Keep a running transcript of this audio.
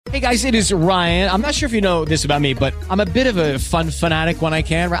Hey guys, it is Ryan. I'm not sure if you know this about me, but I'm a bit of a fun fanatic when I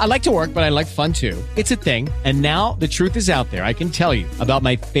can. I like to work, but I like fun too. It's a thing. And now the truth is out there. I can tell you about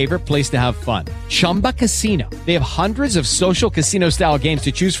my favorite place to have fun. Chumba Casino. They have hundreds of social casino style games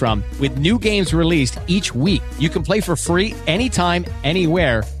to choose from with new games released each week. You can play for free anytime,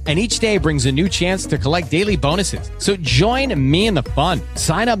 anywhere. And each day brings a new chance to collect daily bonuses. So join me in the fun.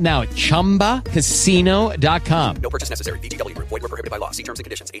 Sign up now at ChumbaCasino.com. No purchase necessary. VGW. Void where prohibited by law. See terms and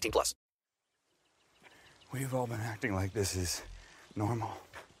conditions. 18 plus. We've all been acting like this is normal.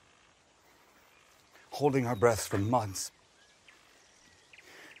 Holding our breaths for months.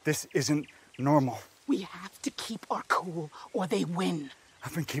 This isn't normal. We have to keep our cool or they win.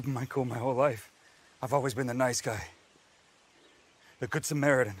 I've been keeping my cool my whole life. I've always been the nice guy. The Good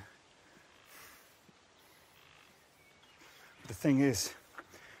Samaritan. The thing is,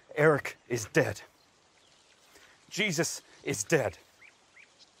 Eric is dead. Jesus is dead.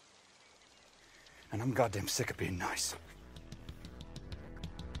 And I'm goddamn sick of being nice.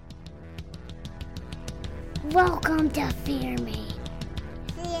 Welcome to Fear Me.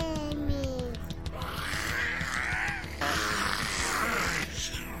 Fear Me.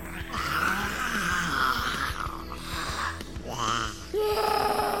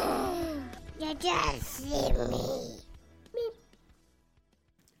 You just see me.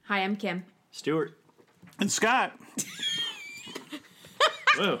 Hi, I'm Kim. Stuart. And Scott.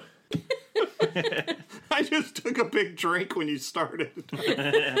 Whoa. I just took a big drink when you started. You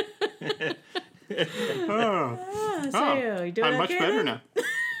doing I'm much okay better then? now.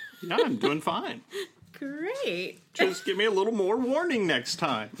 Yeah, I'm doing fine. Great. Just give me a little more warning next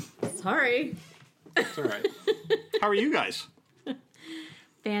time. Sorry. It's all right. How are you guys?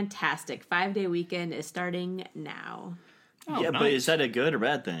 Fantastic. 5-day weekend is starting now. Oh, Yeah, nice. but is that a good or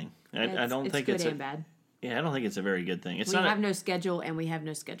bad thing? I don't think good it's and bad. Yeah, I don't think it's a very good thing. It's We not. have no schedule, and we have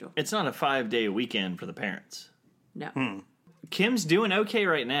no schedule. It's not a 5-day weekend for the parents. No. Kim's doing okay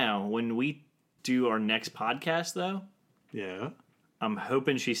right now. When we do our next podcast, though, Yeah. I'm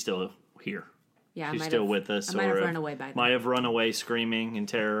hoping she's still here. Yeah, I She's might still have, with us. I might have or run away by then. Might have run away screaming in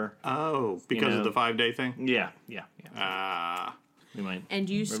terror. Oh, because of the 5-day thing? Yeah. We might. And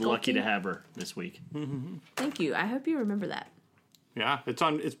you We're lucky to have her this week. Thank you. I hope you remember that. Yeah, it's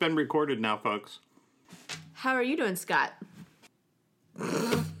on. It's been recorded now, folks. How are you doing, Scott?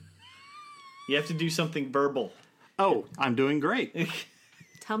 You have to do something verbal. Oh, I'm doing great.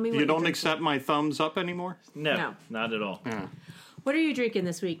 Tell me what You don't drinking. accept my thumbs up anymore? No, not at all. Yeah. What are you drinking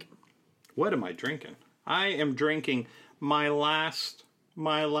this week? What am I drinking? I am drinking my last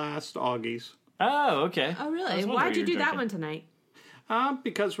Augies. Oh, okay. Oh, I really? was wondering Why'd what you do were that drinking. one tonight?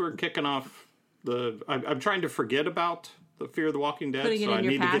 Because we're kicking off I'm trying to forget about the Fear of the Walking Dead. Putting it so in I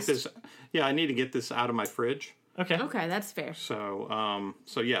your need past? to get this. Yeah, I need to get this out of my fridge. Okay. Okay, that's fair. So I'm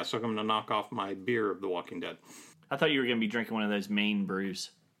going to knock off my beer of The Walking Dead. I thought you were going to be drinking one of those Maine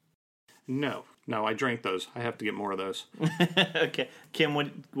brews. No, I drank those. I have to get more of those. Okay. Kim,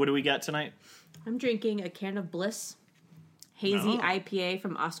 what do we got tonight? I'm drinking a can of Bliss hazy IPA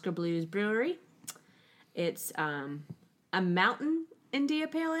from Oscar Blues Brewery. It's a Mountain India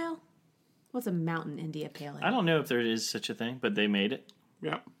Pale Ale. What's a Mountain India Pale Ale? I don't know if there is such a thing, but they made it.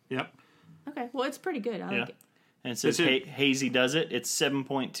 Yep. Okay, well, it's pretty good. I like it. And it says Is it- Hazy does it. It's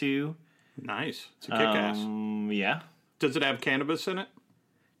 7.2. Nice. It's a kick-ass. Yeah. Does it have cannabis in it?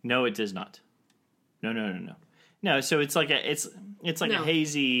 No, it does not. No. No, so it's like a No.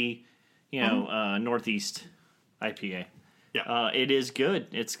 hazy, northeast IPA. Yeah. It is good.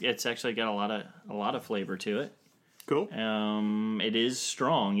 It's actually got a lot of flavor to it. Cool. It is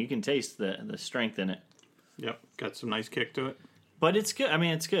strong. You can taste the strength in it. Yep. Got some nice kick to it. But it's good. I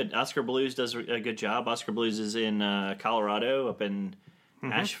mean, it's good. Oscar Blues does a good job. Oscar Blues is in Colorado, up in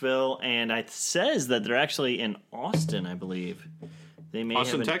Asheville, and it says that they're actually in Austin, I believe. They may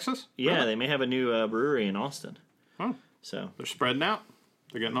Austin, have Texas? Yeah, Really? they may have a new brewery in Austin. Oh, So they're spreading out.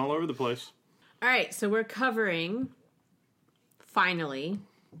 They're getting all over the place. All right, so we're covering, finally,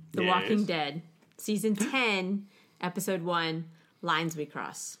 The Yes. Walking Dead, Season 10, Episode 1, Lines We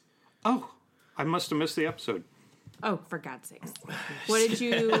Cross. Oh, I must have missed the episode. Oh, for God's sakes. What did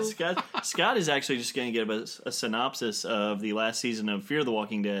you... Scott is actually just going to give us a synopsis of the last season of Fear the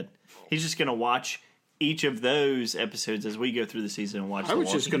Walking Dead. He's just going to watch each of those episodes as we go through the season and watch I The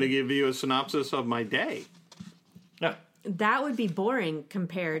was just Walking going to give you a synopsis of my day. Dead. That would be boring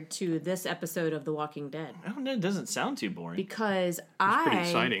compared to this episode of The Walking Dead. I don't know. It doesn't sound too boring. Because It's pretty I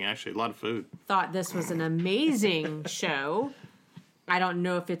exciting, actually. A lot of food. thought this was an amazing show. I don't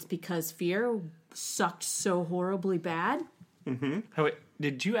know if it's because Fear sucked so horribly bad. Oh, wait,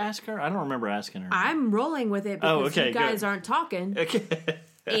 did you ask her? I don't remember asking her. I'm rolling with it because okay, you guys good. aren't talking. Okay.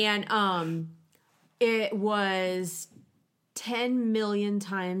 And it was 10 million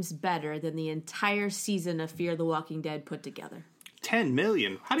times better than the entire season of Fear the Walking Dead put together. 10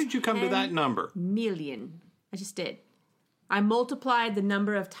 million? How did you come to that number? Million. I just did. I multiplied the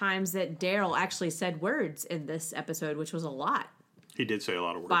number of times that Daryl actually said words in this episode, which was a lot. He did say a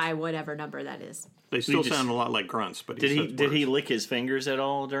lot of words. By whatever number that is. They still sound a lot like grunts, but did he lick his fingers at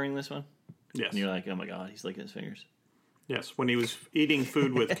all during this one? Yes. And you're like, oh my God, he's licking his fingers. Yes, when he was eating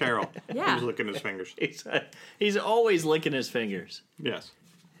food with Carol, Yeah. he was licking his fingers. He's always licking his fingers. Yes.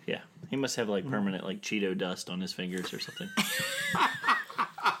 Yeah, he must have like permanent like Cheeto dust on his fingers or something.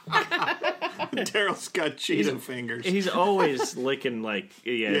 Daryl's got Cheeto fingers. He's always licking like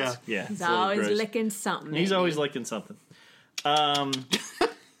yeah. He's always licking something. He's always licking something.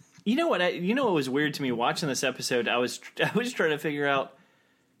 You know what? What was weird to me watching this episode? I was trying to figure out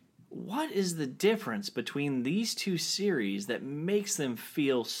what is the difference between these two series that makes them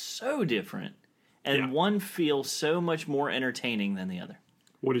feel so different, and one feels so much more entertaining than the other.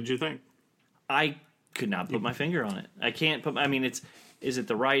 What did you think? I could not put my finger on it. I can't put. I mean, is it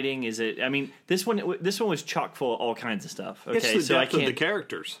the writing? Is it? I mean, this one was chock full of all kinds of stuff. Okay, It's the depth of the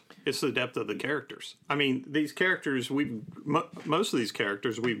characters. It's the depth of the characters. I mean, these characters most of these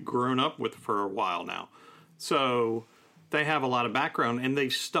characters we've grown up with for a while now, so they have a lot of background and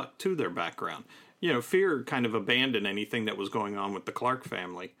they've stuck to their background. Fear kind of abandoned anything that was going on with the Clark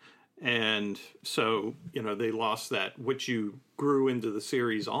family, and so they lost that which you grew into the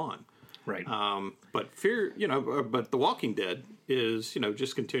series on. Right. But Fear, but The Walking Dead is,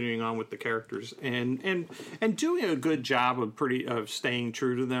 just continuing on with the characters and doing a good job of staying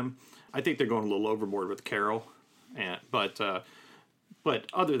true to them. I think they're going a little overboard with Carol, but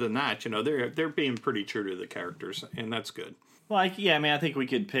other than that, they're being pretty true to the characters, and that's good. Well, I think we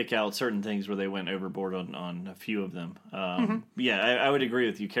could pick out certain things where they went overboard on a few of them. Yeah, I would agree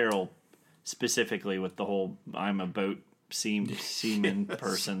with you, Carol, specifically with the whole "I'm a boat seaman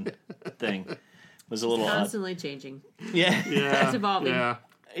person" thing. Was a little constantly changing. Yeah, it's evolving.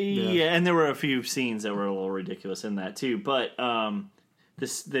 Yeah, and there were a few scenes that were a little ridiculous in that too. But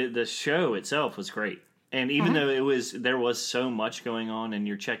the show itself was great, and even though there was so much going on, and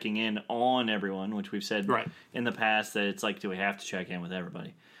you're checking in on everyone, which we've said in the past that it's like, do we have to check in with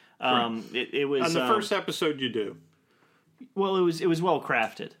everybody? It was on the first episode you do. Well, it was well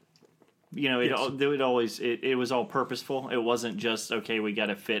crafted. It was all purposeful. It wasn't just, okay, we got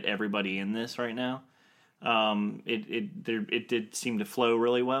to fit everybody in this right now. It did seem to flow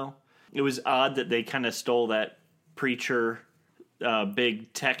really well. It was odd that they kind of stole that preacher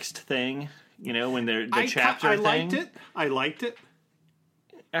big text thing, when they're the chapter thing. I liked it.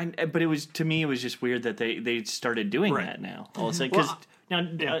 But it was, to me, it was just weird that they started doing that now. All of a sudden,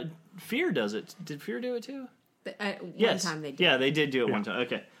 because Fear does it. Did Fear do it too? One time they did. Yeah, they did do it one time.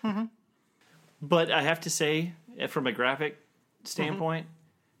 Okay. Mm-hmm. But I have to say, from a graphic standpoint,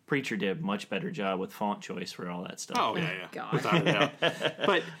 Preacher did a much better job with font choice for all that stuff. Oh, yeah. God. Without a doubt.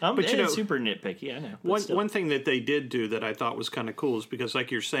 But super nitpicky, I know. One thing that they did do that I thought was kind of cool is because,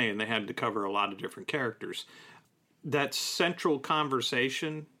 like you're saying, they had to cover a lot of different characters. That central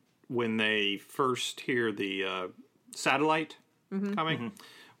conversation when they first hear the satellite coming,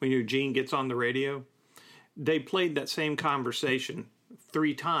 when Eugene gets on the radio, they played that same conversation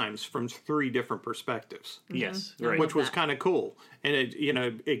 3 times from 3 different perspectives. Yes, right. Which was kind of cool. And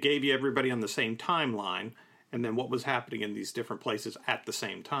it gave you everybody on the same timeline and then what was happening in these different places at the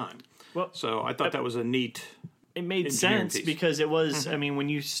same time. Well, so I thought that was a neat It made sense piece. Because it was, I mean, when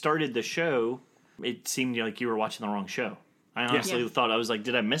you started the show, it seemed like you were watching the wrong show. I honestly thought, I was like,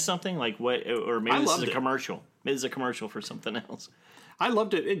 did I miss something? Like what? Or maybe this is a commercial. Maybe it's a commercial for something else. I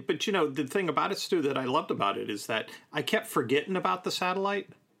loved it. But, the thing about it, Stu, that I loved about it is that I kept forgetting about the satellite.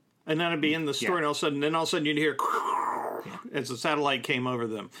 And then I'd be in the store, and all of a sudden you'd hear as the satellite came over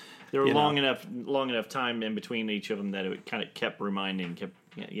them. There were long enough time in between each of them that it kind of kept reminding,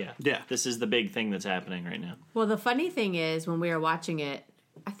 this is the big thing that's happening right now. Well, the funny thing is, when we were watching it,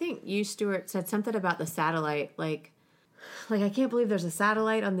 I think you, Stuart, said something about the satellite, like I can't believe there's a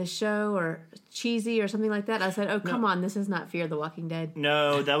satellite on this show, or cheesy or something like that. I said, "Oh, come on, this is not Fear the Walking Dead."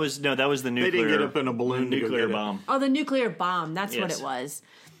 No, that was the nuclear. They didn't get up in a balloon. Nuclear bomb. Oh, the nuclear bomb. That's what it was.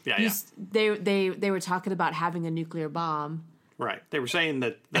 Yeah. They were talking about having a nuclear bomb. Right. They were saying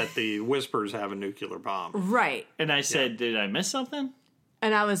that the Whispers have a nuclear bomb. Right. And I said, did I miss something?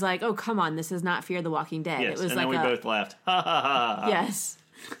 And I was like, "Oh, come on, this is not Fear the Walking Dead." Yes, it was and then we both laughed. Ha ha ha. Yes.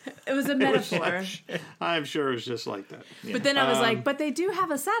 It was a metaphor. I'm sure it was just like that. Yeah. But then I was like, but they do have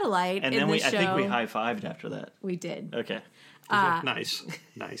a satellite and in then this show. I think we high-fived after that. We did. Okay. Nice.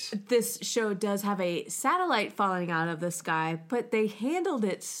 This show does have a satellite falling out of the sky, but they handled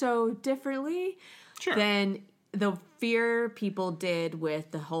it so differently than the Fear people did with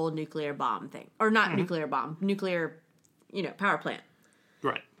the whole nuclear bomb thing. Or not nuclear bomb, nuclear, power plant.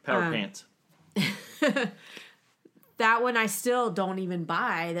 Right. Power pants. That one I still don't even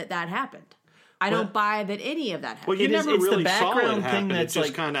buy that happened. I don't buy that any of that happened. Well, you never it's the really saw it background happen. thing It that's just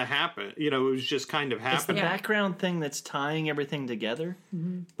like- kind of happened. It was just kind of It's the happening. background thing that's tying everything together,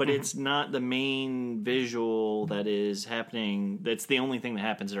 but it's not the main visual that is happening. That's the only thing that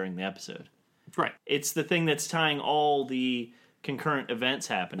happens during the episode. Right. It's the thing that's tying all the concurrent events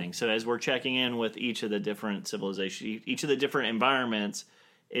happening. So as we're checking in with each of the different civilizations, each of the different environments,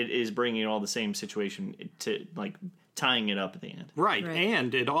 it is bringing all the same situation to tying it up at the end. Right.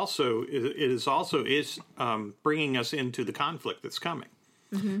 And it is bringing us into the conflict that's coming.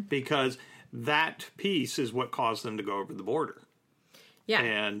 Because that piece is what caused them to go over the border. Yeah.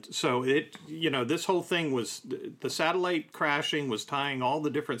 And so this whole thing was, the satellite crashing was tying all the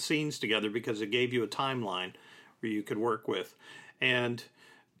different scenes together because it gave you a timeline where you could work with. And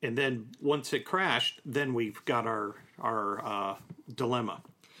then once it crashed, then we've got our dilemma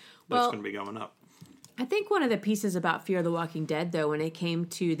that's going to be going up. I think one of the pieces about Fear the Walking Dead, though, when it came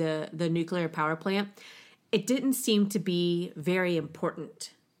to the nuclear power plant, it didn't seem to be very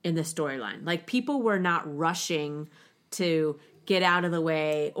important in the storyline. Like, people were not rushing to get out of the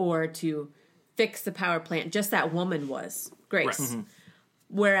way or to fix the power plant. Just that woman was, Grace. Right.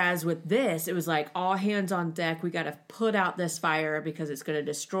 Whereas with this, it was like, all hands on deck. We got to put out this fire because it's going to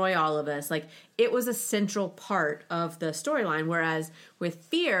destroy all of us. Like, it was a central part of the storyline. Whereas with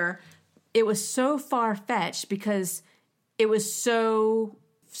Fear, it was so far-fetched because it was so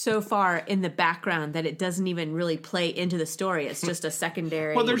far in the background that it doesn't even really play into the story. It's just a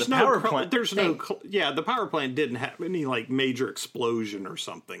secondary. Well, there's the no power plant the power plant didn't have any major explosion or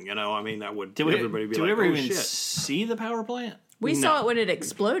something. I mean, that would everybody be do like, we ever oh even shit. see the power plant? We saw it when it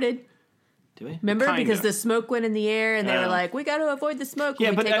exploded. Do we? Remember? Kinda. Because the smoke went in the air and they were like, we got to avoid the smoke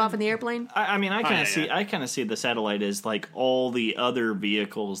when we take off in the airplane. I mean, I kind of yeah. I kind of see the satellite as like all the other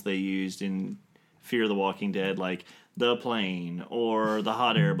vehicles they used in Fear the Walking Dead, like the plane or the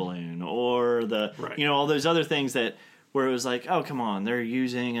hot air balloon or the all those other things that where it was like, oh come on, they're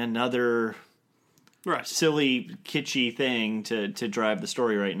using another silly kitschy thing to drive the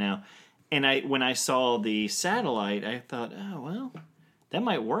story right now. And when I saw the satellite, I thought, oh well, that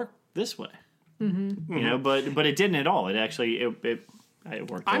might work this way. But it didn't at all. It actually it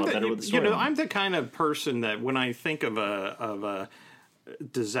worked a lot better with the story. I'm the kind of person that when I think of a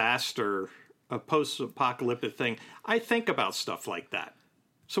disaster, a post-apocalyptic thing, I think about stuff like that.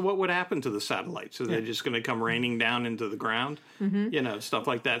 So what would happen to the satellites? Are they just going to come raining down into the ground? Stuff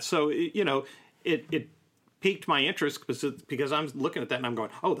like that. So it piqued my interest because I'm looking at that and I'm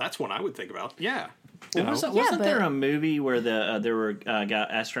going, oh, that's what I would think about. Yeah. Wasn't there a movie where there were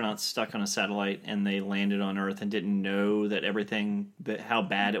astronauts stuck on a satellite and they landed on Earth and didn't know that how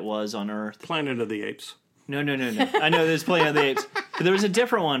bad it was on Earth? Planet of the Apes. No. I know there's Planet of the Apes. But there was a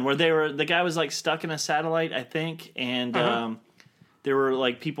different one where the guy was like stuck in a satellite, I think, and there were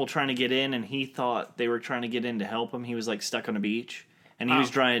like people trying to get in, and he thought they were trying to get in to help him. He was like stuck on a beach, and he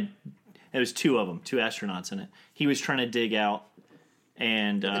was trying. It was two of them, two astronauts in it. He was trying to dig out,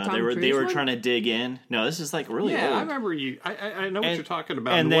 and they were trying to dig in. No, this is like really old. Yeah, I remember you. I know what you're talking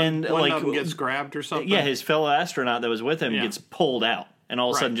about. And then one of them gets grabbed or something. Yeah, his fellow astronaut that was with him gets pulled out, and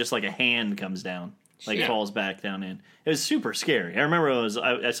all of a sudden, just like a hand comes down. Falls back down in. It was super scary. I remember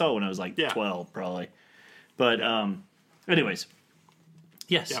I saw it when I was 12 probably. But anyways.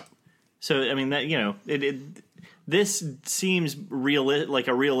 Yes. Yep. So I mean that this seems like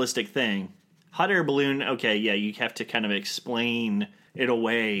a realistic thing. Hot air balloon, okay, yeah, you have to kind of explain it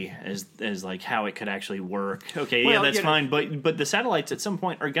away as like how it could actually work. Okay, well, that's fine, but the satellites at some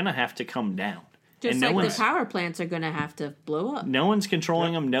point are going to have to come down. Just like the power plants are going to have to blow up. No one's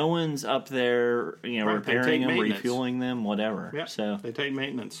controlling them. No one's up there, repairing them, refueling them, whatever. Yeah, so they take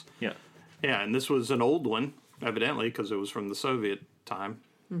maintenance. Yeah. Yeah, and this was an old one, evidently, because it was from the Soviet time.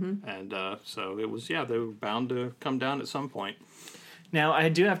 And so it was, they were bound to come down at some point. Now, I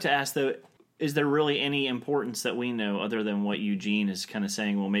do have to ask, though, is there really any importance that we know other than what Eugene is kind of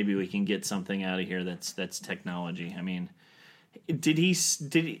saying, well, maybe we can get something out of here that's technology? I mean... he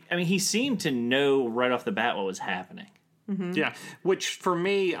seemed to know right off the bat what was happening. Mm-hmm. Yeah, which for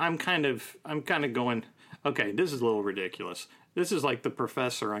me, I'm kind of going, okay, this is a little ridiculous. This is like the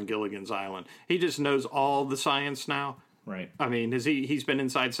professor on Gilligan's Island. He just knows all the science now. Right. I mean, he's been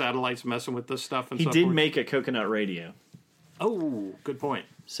inside satellites messing with this stuff and he so did forth. make a coconut radio. Oh, good point.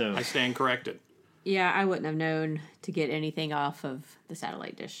 So I stand corrected. Yeah, I wouldn't have known to get anything off of the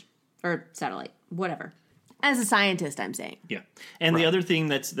satellite dish. Or satellite, whatever. As a scientist, I'm saying. Yeah. And the other thing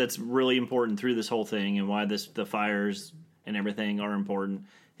that's really important through this whole thing and why the fires and everything are important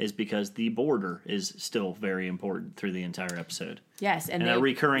is because the border is still very important through the entire episode. Yes, and they a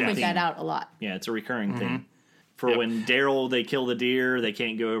recurring point theme. that out a lot. Yeah, it's a recurring thing. For when they kill the deer, they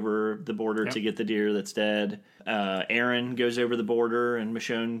can't go over the border to get the deer that's dead. Aaron goes over the border and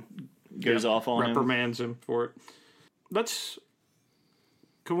Michonne goes off on reprimands him for it.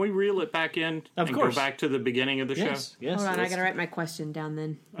 Can we reel it back in of course. Go back to the beginning of the show? Yes. Hold on, I got to write my question down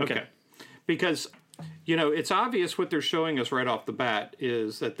then. Okay. Because, it's obvious what they're showing us right off the bat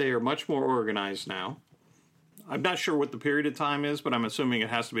is that they are much more organized now. I'm not sure what the period of time is, but I'm assuming it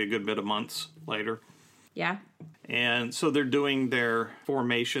has to be a good bit of months later. Yeah. And so they're doing their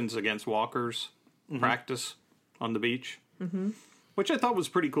formations against walkers practice on the beach, which I thought was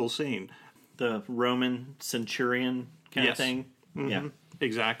a pretty cool scene. The Roman centurion kind of thing. Yeah.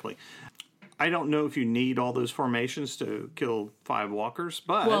 Exactly. I don't know if you need all those formations to kill 5 walkers,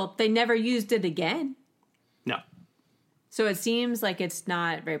 but... Well, they never used it again. No. So it seems like it's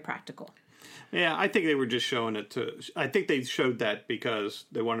not very practical. Yeah, I think they were just showing it I think they showed that because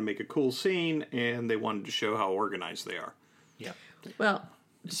they wanted to make a cool scene and they wanted to show how organized they are. Yeah. Well,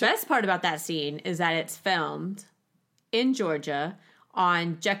 the best part about that scene is that it's filmed in Georgia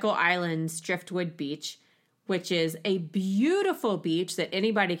on Jekyll Island's Driftwood Beach, which is a beautiful beach that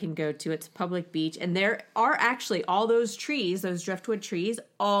anybody can go to. It's a public beach. And there are actually all those trees, those driftwood trees,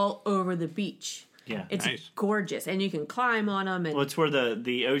 all over the beach. Yeah. It's gorgeous. And you can climb on them. And well, it's where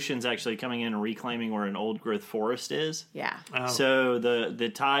the ocean's actually coming in and reclaiming where an old growth forest is. Yeah. Oh. So the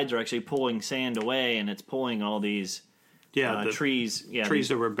tides are actually pulling sand away, and it's pulling all these the trees. Yeah, trees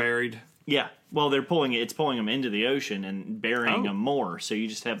that were buried. Yeah. Well, it's pulling them into the ocean and burying them more. So you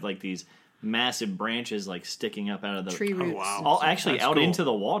just have like these massive branches like sticking up out of the tree roots. Oh, wow. All actually That's out cool. into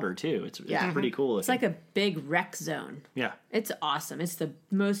the water too. It's pretty cool. It's like a big rec zone. Yeah. It's awesome. It's the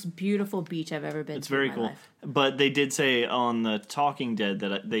most beautiful beach I've ever been It's to very in my cool. life. But they did say on the Talking Dead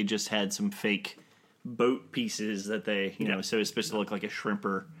that they just had some fake boat pieces that they, so it's supposed to look like a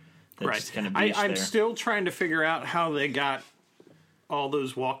shrimper that's just kind of beached I'm there. still trying to figure out how they got all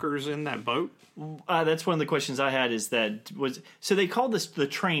those walkers in that boat. That's one of the questions I had so they called this the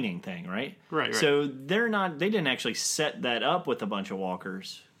training thing, right? Right. So they didn't actually set that up with a bunch of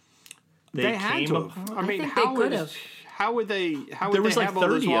walkers. They had to. I mean, think they could have. How would they? How There would was they like have all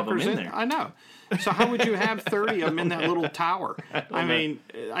those 30 of them walkers in there. I know. So how would you have 30 of them in that little tower? I mean,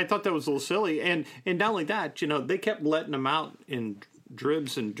 I thought that was a little silly. And not only that, they kept letting them out in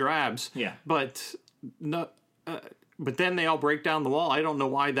dribs and drabs. Yeah. But no. But then they all break down the wall. I don't know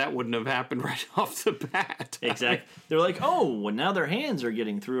why that wouldn't have happened right off the bat. Exactly. They're like, oh, well, now their hands are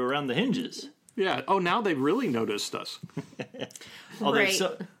getting through around the hinges. Yeah. Oh, now they've really noticed us. Right.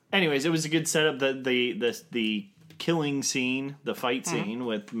 Anyways, it was a good setup. The killing scene, the fight scene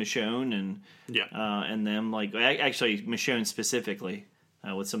with Michonne and them. Like actually, Michonne specifically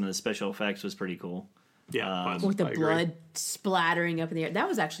with some of the special effects was pretty cool. Yeah, With the blood splattering up in the air. That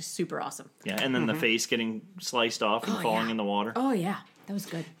was actually super awesome. Yeah, and then the face getting sliced off and falling in the water. Oh, yeah. That was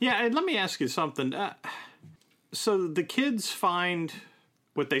good. Yeah, and let me ask you something. So the kids find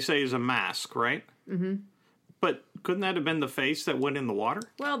what they say is a mask, right? Mm-hmm. But couldn't that have been the face that went in the water?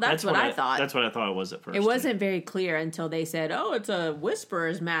 Well, that's what I thought. That's what I thought it was at first. It wasn't very clear until they said, oh, it's a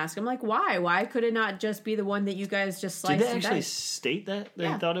whisperer's mask. I'm like, why? Why could it not just be the one that you guys just sliced Did they and actually diced? state that?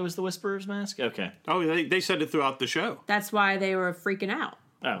 They thought it was the Whisperer's mask? Okay. Oh, they said it throughout the show. That's why they were freaking out.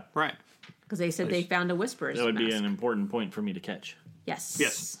 Oh. Right. Because they said they found a whisperer's That would mask. be an important point for me to catch. Yes.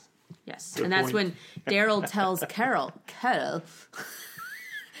 Yes. Yes. Good and that's point. when Daryl tells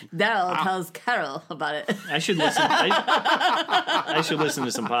Daryl tells Carol about it. I should listen. I should listen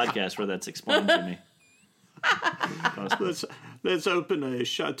to some podcasts where that's explained to me. Let's open a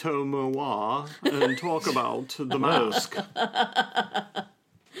Chateau Moir and talk about the mask.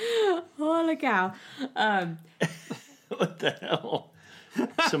 Holy cow. What the hell?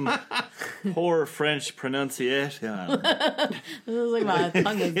 Some poor French pronunciation. It was like my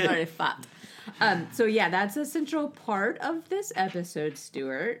tongue is very fat. So yeah, that's a central part of this episode,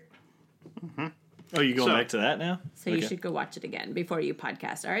 Stuart. Mm-hmm. Oh, you going back to that now? So you should go watch it again before you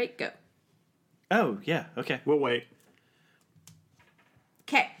podcast. All right, go. Oh, yeah. Okay. We'll wait.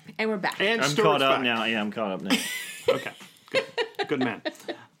 Okay, and we're back. And I'm Stuart's caught up back. now. Yeah, I'm caught up now. Okay. Good man.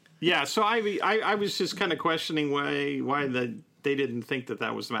 Yeah, so I was just kind of questioning why they didn't think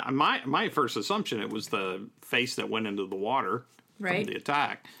that was the mask. My first assumption, it was the face that went into the water Right. from the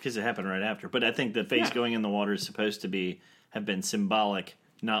attack. Because it happened right after. But I think the face going in the water is supposed to have been symbolic,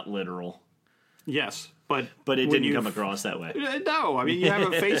 not literal. Yes, but it when didn't come across that way. No, I mean you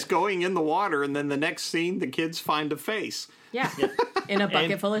have a face going in the water, and then the next scene, the kids find a face. Yeah. In a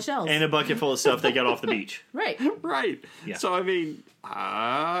bucket full of shells. And a bucket full of stuff they got off the beach. Right. Right. Yeah. So I mean,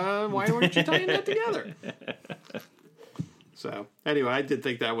 why weren't you tying that together? So anyway, I did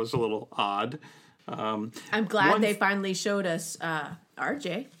think that was a little odd. I'm glad they finally showed us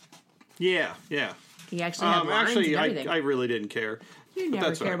RJ. Yeah. He actually had lines and everything. I really didn't care. You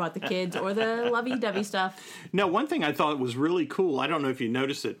never care about the kids or the lovey-dovey stuff. No, one thing I thought was really cool, I don't know if you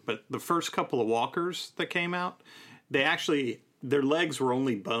noticed it, but the first couple of walkers that came out, their legs were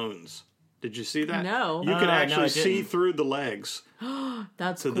only bones. Did you see that? No. You could no, actually I see didn't. through the legs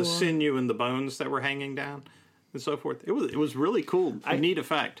That's to cool. the sinew and the bones that were hanging down and so forth. It was really cool. A neat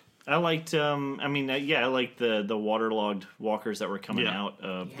effect. I liked, I liked the waterlogged walkers that were coming out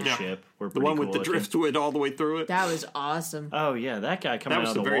of the ship. Were The one with cool the looking. driftwood all the way through it. That was awesome. Oh, yeah, that guy coming That was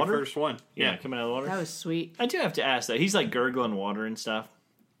out the of the very water. first one. Yeah, coming out of the water. That was sweet. I do have to ask that. He's like gurgling water and stuff.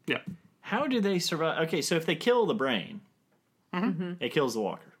 Yeah. How do they survive? Okay, so if they kill the brain, it kills the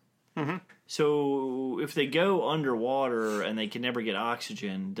walker. So if they go underwater and they can never get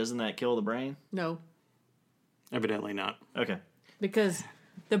oxygen, doesn't that kill the brain? No. Evidently not. Okay. Because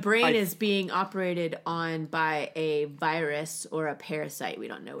the brain is being operated on by a virus or a parasite. We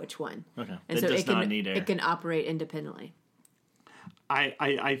don't know which one. Okay. And It so does it can, not need air. it can operate independently.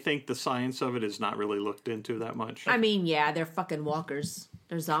 I think the science of it is not really looked into that much. I mean, yeah, they're fucking walkers.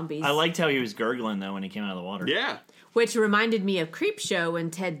 They're zombies. I liked how he was gurgling, though, when he came out of the water. Yeah. Which reminded me of Creepshow when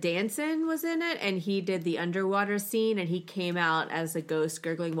Ted Danson was in it and he did the underwater scene and he came out as a ghost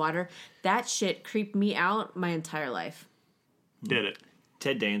gurgling water. That shit creeped me out my entire life. Did it.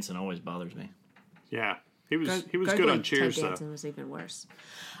 Ted Danson always bothers me. Yeah. He was good Gurgling on Cheers, Ted though. Danson was even worse.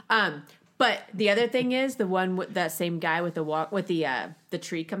 But the other thing is the one with that same guy with the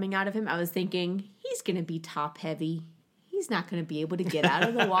tree coming out of him. I was thinking he's going to be top heavy. He's not going to be able to get out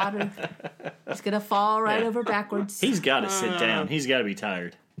of the water. He's going to fall right over backwards. He's got to sit down. He's got to be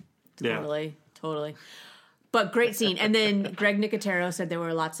tired. Totally. But great scene. And then Greg Nicotero said there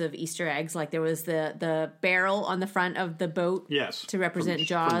were lots of Easter eggs. Like there was the barrel on the front of the boat. Yes. To represent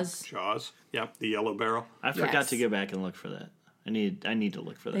Jaws. From Jaws. Yep, the yellow barrel. I forgot Yes. to go back and look for that. I need to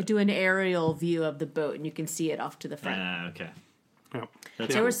look for They that. do an aerial view of the boat and you can see it off to the front. Okay. Yep.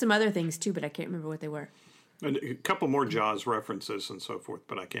 There were some other things too, but I can't remember what they were. And a couple more Jaws references and so forth,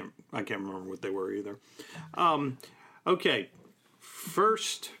 but I can't remember what they were either. Okay,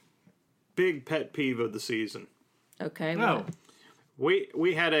 first big pet peeve of the season. Okay. Oh,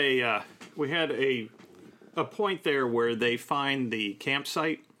 We had a point there where they find the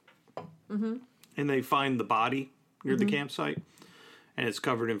campsite, and they find the body near the campsite, and it's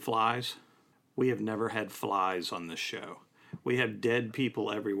covered in flies. We have never had flies on this show. We have dead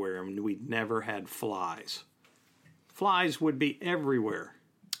people everywhere, and we never had flies. Flies would be everywhere.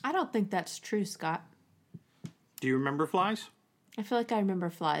 I don't think that's true, Scott. Do you remember flies? I feel like I remember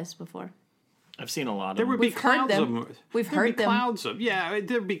flies before. I've seen a lot of There them. would be We've heard clouds them. of them. We've There'd heard be them. clouds of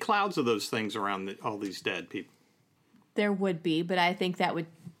there'd be clouds of those things around all these dead people. There would be, but I think that would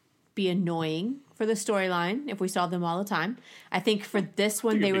be annoying for the storyline if we saw them all the time. I think for this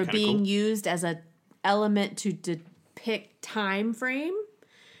one, think they it'd were be kinda being cool. used as a element to depict time frame,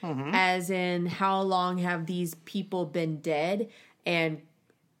 as in how long have these people been dead, and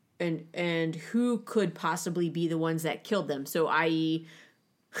who could possibly be the ones that killed them. So, i.e.,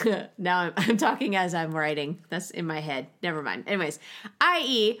 now I'm talking as I'm writing. That's in my head. Never mind. Anyways,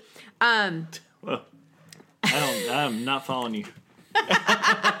 i.e., Well, I'm not following you.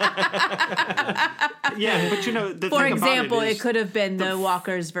 Yeah, but the for thing about example, it, it is, could have been the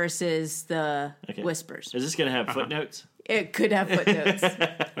walkers versus the Okay. whispers. Is this going to have footnotes? It could have footnotes.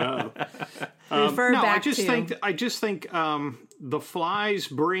 Refer no, back I just to. think the flies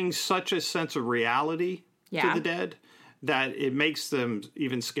bring such a sense of reality Yeah. to the dead that it makes them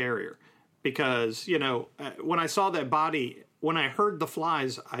even scarier. Because when I saw that body, when I heard the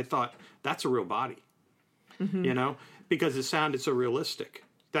flies, I thought that's a real body. Because it sounded so realistic.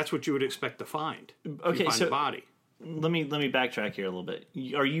 That's what you would expect to find. Okay, you find so- a body. Let me backtrack here a little bit.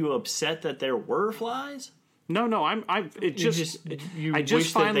 Are you upset that there were flies? No, I You just wish that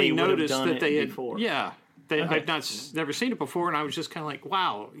finally they would have noticed done that it they had before. Yeah, I've never seen it before, and I was just kind of like,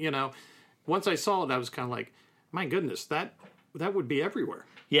 wow, Once I saw it, I was kind of like, my goodness, that would be everywhere.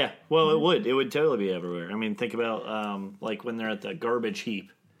 Yeah, well, it would totally be everywhere. I mean, think about like when they're at the garbage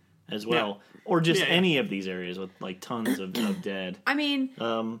heap as well, or just Yeah. any of these areas with like tons of dead. I mean,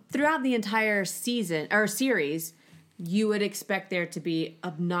 throughout the entire season or series, you would expect there to be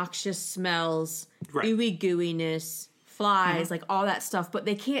obnoxious smells, Right. ooey gooiness, flies, like all that stuff. But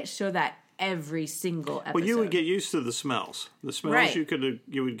they can't show that every single episode. Well, you would get used to the smells. The smells Right.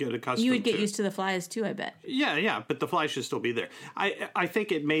 you would get accustomed to. You would get used to the flies too, I bet. Yeah, but the flies should still be there. I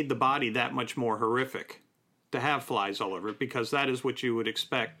think it made the body that much more horrific to have flies all over it, because that is what you would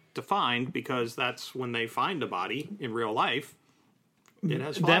expect to find, because that's when they find a body in real life. It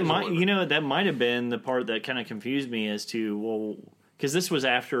has flies That all might, over you it. know, that might have been the part that kind of confused me as to, well, because this was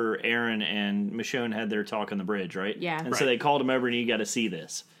after Aaron and Michonne had their talk on the bridge, right? Yeah. And so they called him over, and you got to see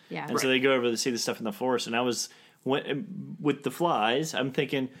this. Yeah. And so they go over to see the stuff in the forest, and I was with the flies. I'm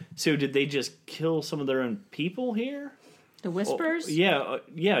thinking, so did they just kill some of their own people here? The whispers? Yeah,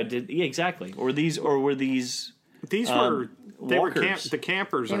 exactly. Or were these? These were walkers. the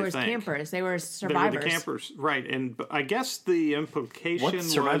campers. They I were think campers. They were They were survivors. the campers, right? And I guess the implication What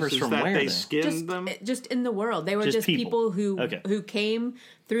survivors was from that where, they then? skinned them. Just in the world. They were Just just people. people Okay. who came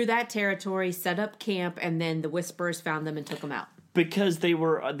through that territory, set up camp, and then the whispers found them and took them out. Because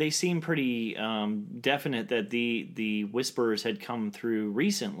they seem pretty definite that the whisperers had come through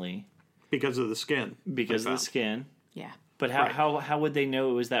recently Because of the skin. because they of the found. skin. Yeah. But how would they know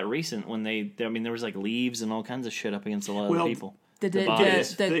it was that recent when I mean, there was like leaves and all kinds of shit up against a lot of the people. The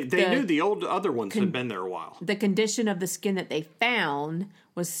bodies. They knew the other ones had been there a while. The condition of the skin that they found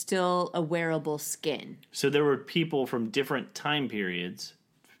was still a wearable skin. So there were people from different time periods,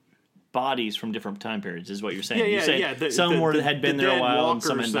 bodies from different time periods, is what you're saying. You're saying some had been the there a dead while and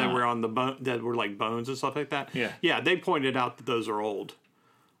some had walkers that not. were on that were like bones and stuff like that. Yeah. They pointed out that those are old.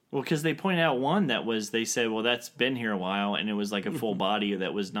 Well, because they pointed out one that was, they said, well, that's been here a while, and it was like a Mm-hmm. full body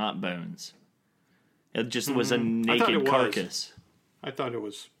that was not bones. It just was a Mm-hmm. I thought it naked was. carcass. I thought it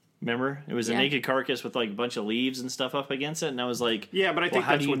was. Remember? It was a Yeah. naked carcass with like a bunch of leaves and stuff up against it, and I was like, Yeah, but I think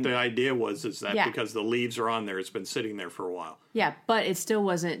how that's do you- what the idea was, is that Yeah. because the leaves are on there, it's been sitting there for a while. Yeah, but it still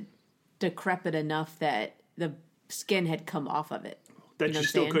wasn't decrepit enough that the skin had come off of it. That You know you what I'm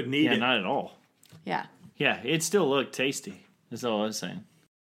still saying? couldn't eat yeah, it. not at all. Yeah. Yeah, it still looked tasty. That's all I was saying.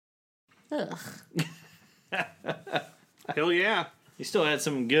 Ugh. Hell yeah. You still had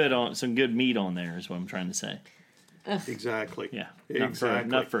some good meat on there, is what I'm trying to say. Exactly. Yeah, Exactly.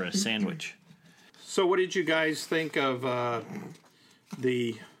 not for a sandwich. So what did you guys think of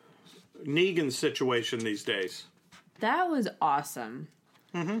the Negan situation these days? That was awesome.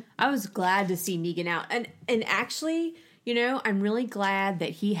 I was glad to see Negan out, and actually, you know, I'm really glad that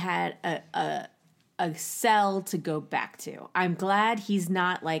he had a cell to go back to. I'm glad he's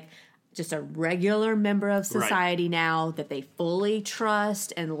not like just a regular member of society now that they fully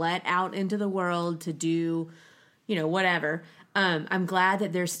trust and let out into the world to do, you know, whatever. I'm glad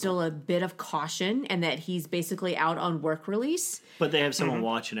that there's still a bit of caution and that he's basically out on work release. But they have someone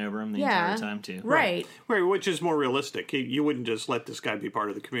watching over him the entire time, too. Right. Right, which is more realistic. You wouldn't just let this guy be part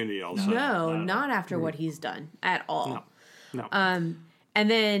of the community all of a sudden. No, not after what he's done at all. No. And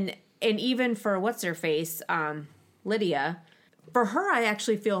then, and even for what's her face, Lydia, for her, I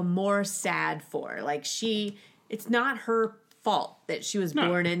actually feel more sad for. Like it's not her fault that she was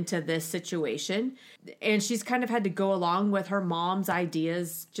born into this situation, and she's kind of had to go along with her mom's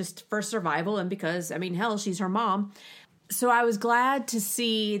ideas just for survival, and because, I mean, hell, she's her mom. So I was glad to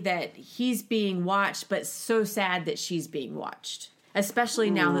see that he's being watched, but so sad that she's being watched, especially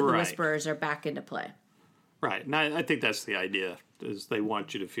now that the Right. Whisperers are back into play. Right, and I think that's the idea, is they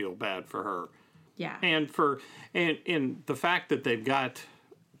want you to feel bad for her. Yeah. And and the fact that they've got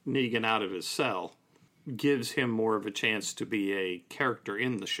Negan out of his cell gives him more of a chance to be a character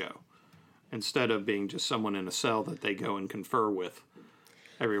in the show, instead of being just someone in a cell that they go and confer with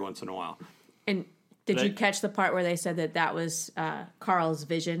every once in a while. And did you catch the part where they said that was Carl's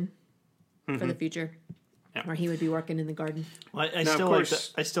vision for the future? Yeah. Where he would be working in the garden? Well, I Now, still of like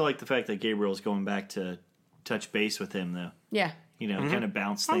course- I still like the fact that Gabriel's going back to touch base with him, though. Yeah. You know, kind of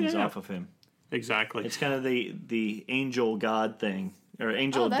bounce things yeah. off of him. Exactly. It's kind of the angel god thing, or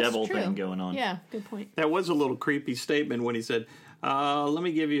angel that's devil true. thing going on. Yeah, good point. That was a little creepy statement when he said, "Let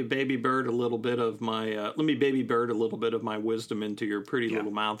me give you, baby bird, a little bit of my. Let me, baby bird, a little bit of my wisdom into your pretty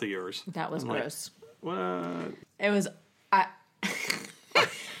little mouth of yours." That was I'm like, gross. what? It was.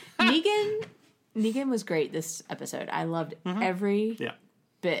 Negan was great this episode. I loved every Yeah.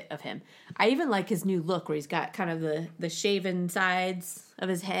 bit of him. I even like his new look where he's got kind of the shaven sides of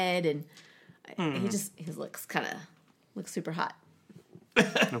his head, and he looks super hot.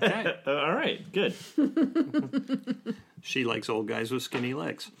 Okay. All right, good. She likes old guys with skinny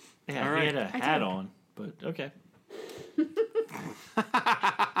legs. Yeah, All he right. had a hat on, but okay.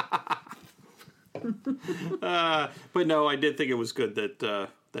 But no, I did think it was good that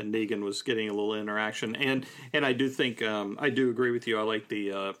that Negan was getting a little interaction, and I do think I do agree with you. I like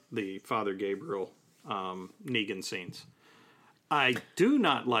the Father Gabriel Negan scenes. I do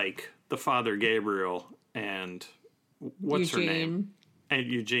not like the Father Gabriel and what's her name? And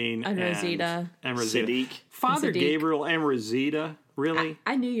Eugene and Rosita. And Rosita. Sadiq. Father Sadiq. Gabriel and Rosita, really?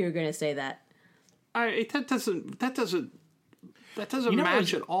 I knew you were going to say that. That doesn't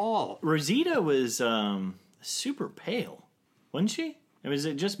match at all. Rosita was super pale, wasn't she? Was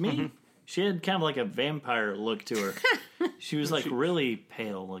it just me? Mm-hmm. She had kind of like a vampire look to her. She was like really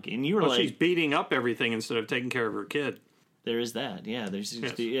pale looking. And you were She's beating up everything instead of taking care of her kid. there is that. Yeah,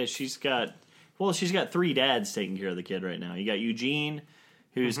 she's got 3 dads taking care of the kid right now. You got Eugene,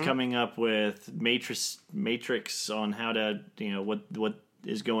 who's coming up with matrix on how to, what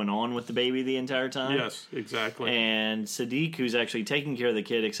is going on with the baby the entire time. Yes, exactly. And Sadiq, who's actually taking care of the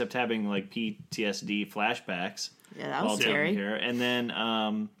kid, except having like PTSD flashbacks. Yeah, that was scary. And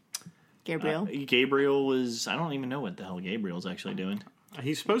then Gabriel was, I don't even know what the hell Gabriel's actually doing.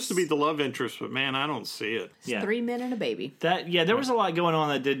 He's supposed to be the love interest, but man, I don't see it. It's 3 men and a baby. There was a lot going on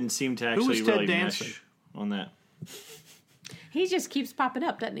that didn't seem to actually really mesh on that. He just keeps popping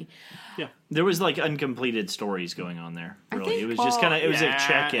up, doesn't he? Yeah. There was like uncompleted stories going on there. Really, it was just kind of a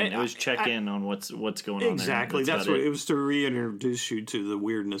check-in. It was check-in on what's going on there. Exactly. That's what it was, to reintroduce you to the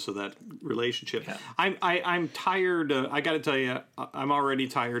weirdness of that relationship. Yeah. I'm tired. I got to tell you, I'm already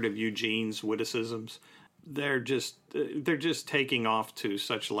tired of Eugene's witticisms. They're just taking off to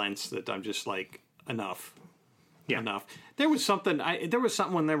such lengths that I'm just like, enough. Yeah. Enough. There was something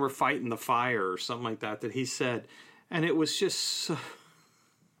when they were fighting the fire or something like that he said, and it was just so,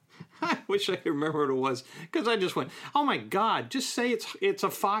 I wish I could remember what it was, because I just went, oh my God, just say it's a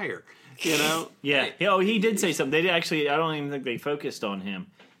fire, Yeah. Oh, he did say something. They actually, I don't even think they focused on him.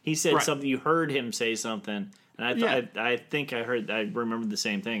 He said something. You heard him say something, and I think I remembered the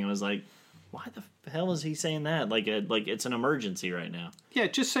same thing. I was like, why the hell is he saying that? Like it's an emergency right now. Yeah,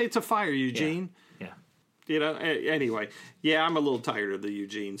 just say it's a fire, Eugene. Yeah. Anyway, yeah, I'm a little tired of the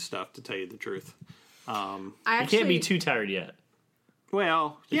Eugene stuff, to tell you the truth. You can't be too tired yet.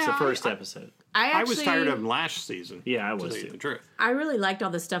 Well, it's the first episode. I was tired of him last season. Yeah, I was to tell you the truth. I really liked all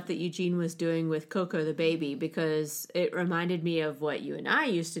the stuff that Eugene was doing with Coco the baby, because it reminded me of what you and I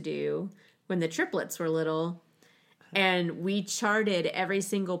used to do when the triplets were little. And we charted every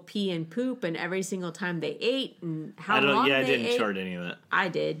single pee and poop and every single time they ate and how long they ate. I didn't chart any of that. I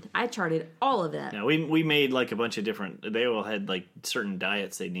did. I charted all of that. No, we made like a bunch of different. They all had like certain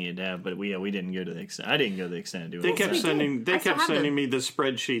diets they needed to have, but we didn't go to the extent. I didn't go to the extent of doing. They kept sending me the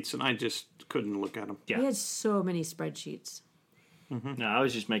spreadsheets, and I just couldn't look at them. Yeah. We had so many spreadsheets. Mm-hmm. No, I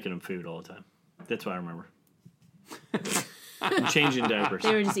was just making them food all the time. That's what I remember. Changing diapers.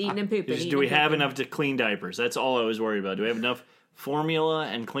 They were just eating and pooping. Do we have enough to clean diapers? That's all I was worried about. Do we have enough formula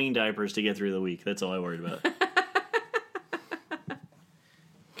and clean diapers to get through the week? That's all I worried about.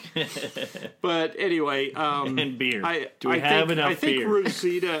 But anyway, and beer. Do we have enough beer? I think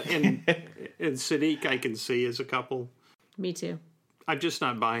Rosita and Sadiq I can see as a couple. Me too. I'm just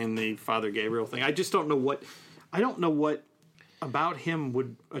not buying the Father Gabriel thing. I just don't know what. I don't know what about him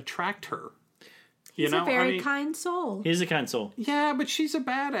would attract her. He's a very kind soul. He's a kind soul. Yeah, but she's a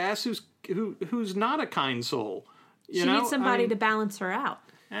badass who's not a kind soul. She needs somebody to balance her out.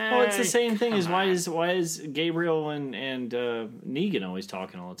 Well, it's the same thing as why is Gabriel and Negan always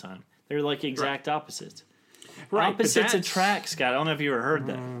talking all the time? They're like exact opposites. Right, opposites attract, Scott. I don't know if you ever heard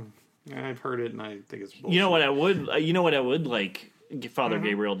that. I've heard it, and I think it's bullshit. You know what I would like Father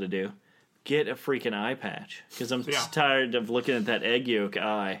Gabriel to do? Get a freaking eye patch, because I'm tired of looking at that egg yolk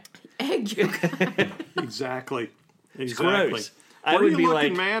eye. Egg yolk. Exactly. It's gross. Where are you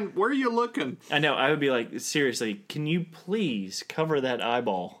looking, man? Where are you looking? I know. I would be like, seriously, can you please cover that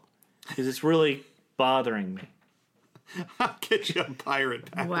eyeball? Because it's really bothering me. I'll get you a pirate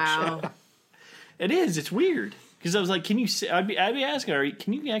patch. Wow. It is. It's weird. Because I was like, can you see? I'd be asking her,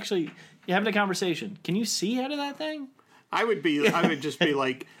 can you actually having a conversation? Can you see out of that thing? I would just be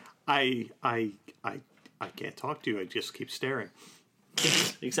like, I can't talk to you. I just keep staring.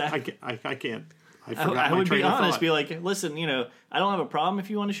 Exactly. I can't. I would be honest. Be like, listen, I don't have a problem if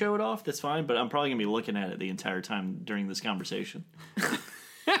you want to show it off. That's fine. But I'm probably gonna be looking at it the entire time during this conversation.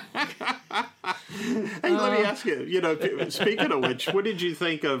 Hey, let me ask you. Speaking of which, what did you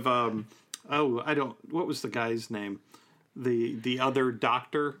think of? What was the guy's name? The other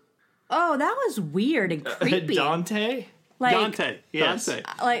doctor. Oh, that was weird and creepy. Dante. Dante. Yes.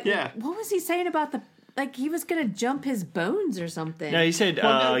 Dante. What was he saying about he was going to jump his bones or something? No, he said,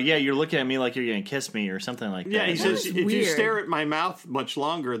 you're looking at me like you're going to kiss me or something like that. Yeah, he says, if you stare at my mouth much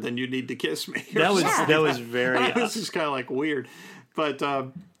longer, then you need to kiss me. That was very This is kind of like weird. But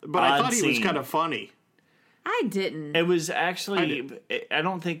I thought he was kind of funny. I didn't. It was actually, I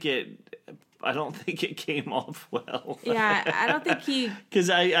don't think it I don't think it came off well. Yeah, I don't think he... Because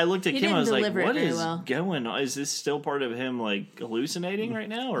I looked at He Kim, I didn't was like, deliver it what very is well. going on? Is this still part of him, like, hallucinating right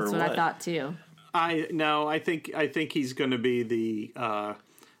now, or That's what I thought, too. I think he's going to be the I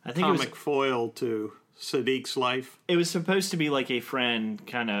think comic foil to Sadiq's life. it was supposed to be like a friend,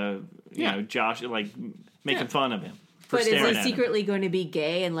 kind of, you know, Josh, like, making fun of him for But is staring he at him. secretly going to be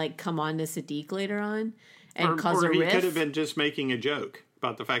gay and, like, come on to Sadiq later on and cause or a he riff? could have been just making a joke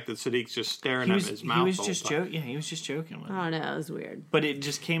about the fact that Sadiq's just staring He at was, his he mouth. was the just whole time. joking. Yeah, he was just joking with him. I don't know. It was weird. But it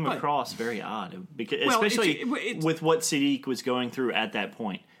just came across very odd, because Well, especially it's- with what Sadiq was going through at that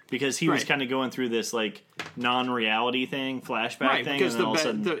point, because he was Right. kind of going through this like non-reality thing, flashback Right, thing, because and then all of a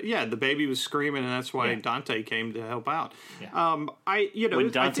sudden, the baby was screaming, and that's why Yeah. Dante came to help out. Yeah. When when I Dante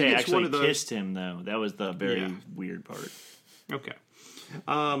think it's one actually of those, kissed him, though, that was the very Yeah. weird part. Okay.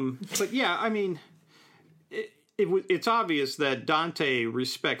 But yeah, I mean, it's obvious that Dante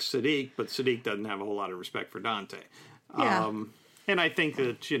respects Sadiq, but Sadiq doesn't have a whole lot of respect for Dante. Yeah. And I think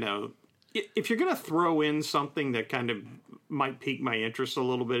that, if you're going to throw in something that kind of might pique my interest a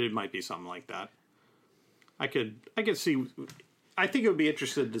little bit, it might be something like that. I could see. I think it would be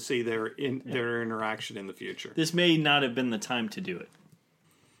interested to see their interaction in the future. This may not have been the time to do it.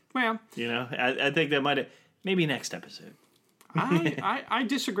 Well, I think that might have, maybe next episode. I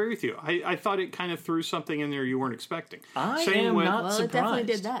disagree with you. I thought it kind of threw something in there you weren't expecting. I Same am with, not Well, surprised. it definitely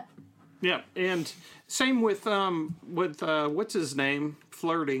did that. Yeah, and same with what's his name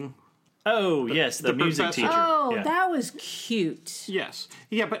flirting. Oh, yes, the music professor. teacher. Oh, Yeah. that was cute. Yes,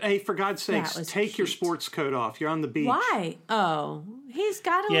 yeah, but hey, for God's sakes, was take your cute. sports coat off. You're on the beach. Why? Oh, he's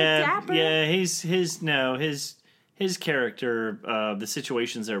got to look Yeah, dapper. yeah, his character, the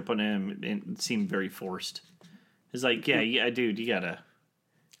situations they were putting him in seemed very forced. It's like, yeah, dude, you gotta.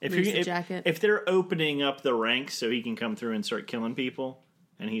 Lose the jacket. If they're opening up the ranks so he can come through and start killing people,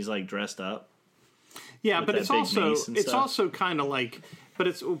 and he's like dressed up, Yeah, with but that it's big also mace and it's stuff. also kind of like,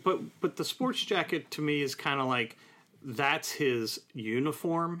 but the sports jacket to me is kind of like that's his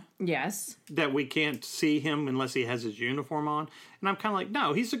uniform. Yes. That we can't see him unless he has his uniform on, and I'm kind of like,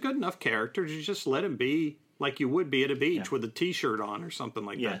 no, he's a good enough character to just let him be like you would be at a beach with a T-shirt on or something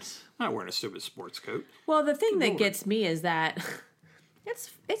like Yes. that. Not wearing a stupid sports coat. Well, the thing that Lord. gets me is that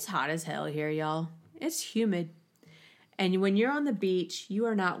it's hot as hell here, y'all. It's humid. And when you're on the beach, you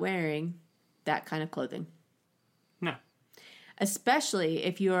are not wearing that kind of clothing. No. Especially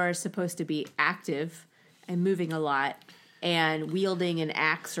if you are supposed to be active and moving a lot and wielding an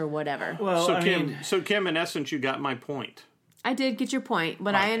axe or whatever. well, So Kim, in essence, you got my point. I did get your point,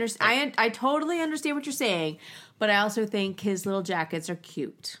 but I understand. I totally understand what you're saying, but I also think his little jackets are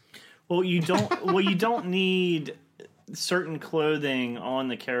cute. you don't need certain clothing on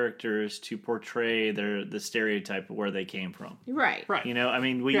the characters to portray the stereotype of where they came from. Right. Right. I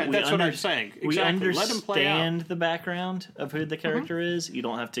mean, that's what I'm saying. We Exactly. Let 'em play out. understand the background of who the character is. You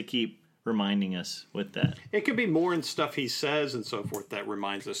don't have to keep reminding us with that. It could be more in stuff he says and so forth that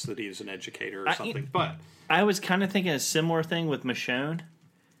reminds us that he's an educator or something. But I was kind of thinking a similar thing with Michonne.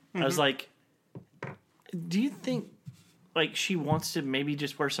 I was like, do you think like she wants to maybe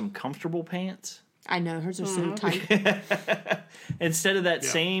just wear some comfortable pants I know hers are so tight. instead of that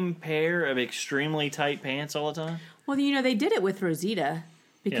same pair of extremely tight pants all the time? Well, they did it with Rosita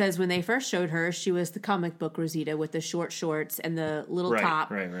because when they first showed her, she was the comic book Rosita with the short shorts and the little top.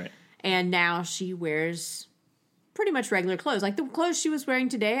 Right. And now she wears pretty much regular clothes. Like the clothes she was wearing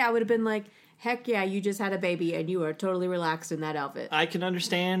today, I would have been like, heck yeah, you just had a baby and you are totally relaxed in that outfit. I can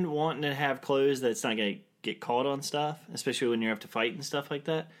understand wanting to have clothes that's not going to get caught on stuff, especially when you have to fight and stuff like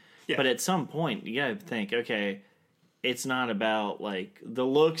that. Yeah. But at some point, you got to think, okay, it's not about like the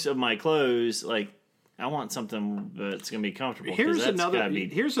looks of my clothes. Like, I want something that's going to be comfortable. 'cause here's that's another gotta be,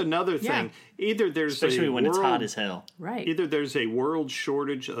 thing. Either there's especially a when world, it's hot as hell. Right. Either there's a world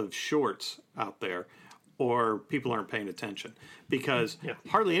shortage of shorts out there, or people aren't paying attention because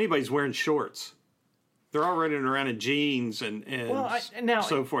hardly anybody's wearing shorts. They're all running around in jeans and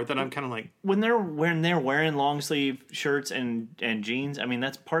so forth. And I'm kind of like, When they're wearing long sleeve shirts and jeans, I mean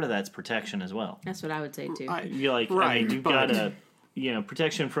that's part of that's protection as well. That's what I would say too. You're like, I mean, you've got to,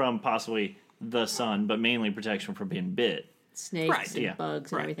 protection from possibly the sun, but mainly protection from being bit. Snakes and Yeah.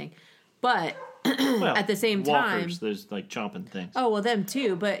 bugs and Right. everything. But Well, at the same walkers, time, there's like chomping things. oh well, them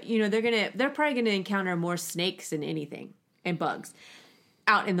too. But they're probably gonna encounter more snakes than anything and bugs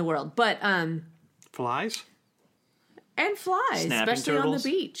out in the world. But flies? and flies, Snapping especially on the turtles?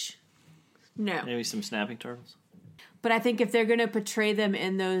 beach. No, Maybe some snapping turtles. but I think if they're gonna portray them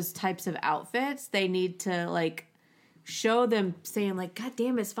in those types of outfits, they need to like show them saying like, God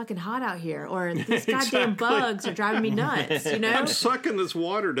damn, it's fucking hot out here, or these goddamn bugs are driving me nuts, you know? I'm sucking this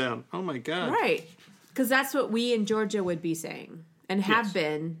water down. Oh my God. Right. Because that's what we in Georgia would be saying and have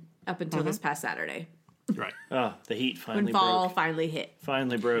been up until this past Saturday. Right. Oh, the heat finally When fall broke. finally hit.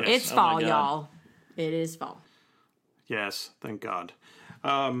 Finally broke. It's Oh my fall, God. y'all. It is fall. Yes, thank God.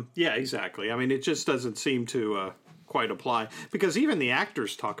 Yeah, exactly. I mean, it just doesn't seem to quite apply because even the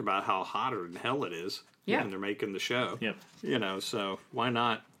actors talk about how hotter than hell it is. Yeah. And they're making the show. Yep. You know, so why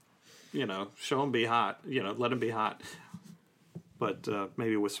not, show them be hot, let them be hot. But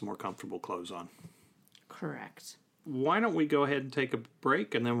maybe with some more comfortable clothes on. Correct. Why don't we go ahead and take a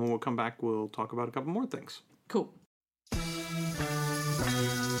break, and then when we'll come back, we'll talk about a couple more things. Cool.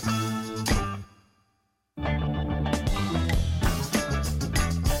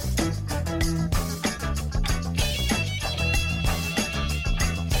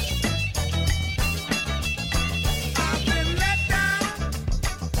 I've been let down.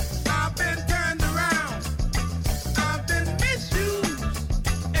 I've been turned around. I've been misused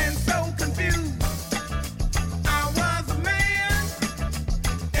and so confused. I was a man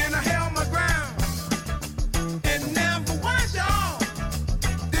and I held my ground. And never once, y'all,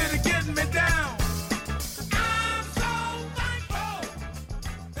 did it get me down. I'm so thankful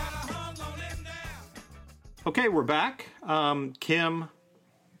that I hung on in there. Okay, we're back. Kim,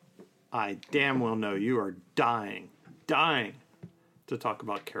 I damn well know you are dying to talk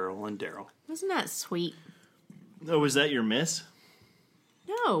about Carol and Daryl. Wasn't that sweet? Oh, was that your miss?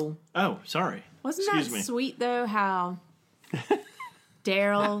 No. Oh, sorry. Wasn't Excuse that me. sweet, though, how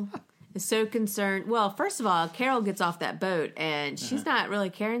Daryl is so concerned? Well, first of all, Carol gets off that boat, and she's not really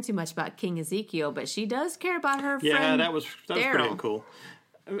caring too much about King Ezekiel, but she does care about her Yeah, friend that was pretty Daryl. cool.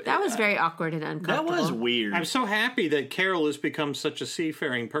 That was very awkward and That uncomfortable. was weird. I'm so happy that Carol has become such a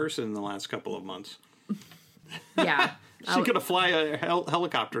seafaring person in the last couple of months. Yeah. She's going to fly a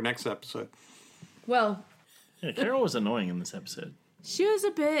helicopter next episode. Well, Yeah, Carol was annoying in this episode. she was a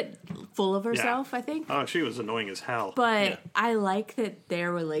bit full of herself, I think. Oh, she was annoying as hell. But Yeah. I like that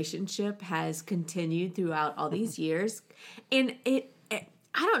their relationship has continued throughout all these years. And it I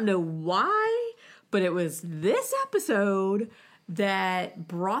don't know why, but it was this episode that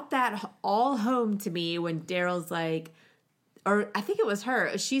brought that all home to me when Daryl's like, or I think it was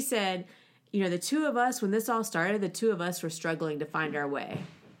her. She said, the two of us, when this all started, the two of us were struggling to find our way.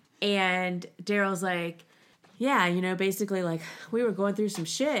 And Daryl's like, yeah, basically like we were going through some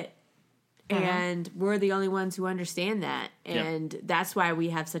shit. And we're the only ones who understand that. And that's why we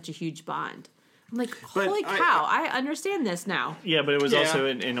have such a huge bond. I'm like, But holy cow, I understand this now. Yeah, but it was Yeah. also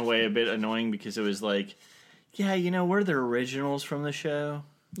in a way a bit annoying because it was like, yeah, we're the originals from the show,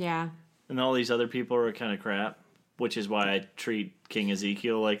 Yeah. and all these other people are kind of crap, which is why I treat King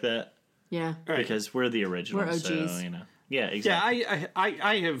Ezekiel like that, Yeah. Right. because we're the originals. We're OGs. So, Yeah, exactly. Yeah,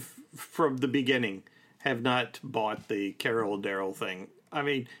 I have, from the beginning, have not bought the Carol Daryl thing. I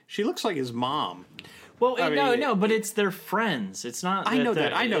mean, she looks like his mom. Well, I mean, no, but it's their friends. It's not. I know they're-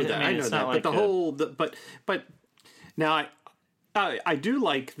 that. I know mean, that. it's But not like the whole, but now I do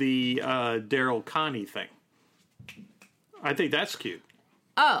like the Daryl Connie thing. I think that's cute.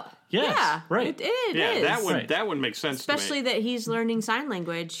 Oh. Yes, yeah. right. It is. Yeah, Right. that one makes sense Especially to me. that he's learning sign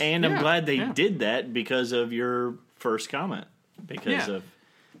language. And I'm Yeah, glad they yeah. did that because of your first comment, because Yeah. of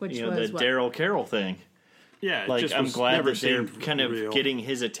which the was what? Daryl Carol thing. Yeah, it Like, just I'm was glad never that they're seemed kind of real. getting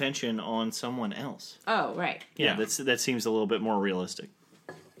his attention on someone else. Oh, right. Yeah, Yeah. that seems a little bit more realistic.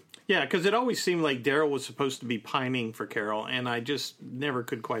 Yeah, because it always seemed like Daryl was supposed to be pining for Carol, and I just never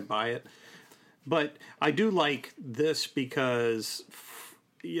could quite buy it. But I do like this because,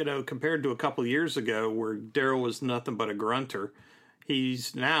 compared to a couple years ago where Daryl was nothing but a grunter,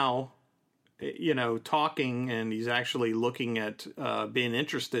 he's now, talking and he's actually looking at being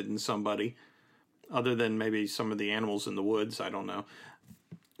interested in somebody other than maybe some of the animals in the woods. I don't know.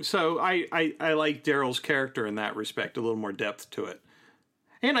 So I like Daryl's character in that respect, a little more depth to it.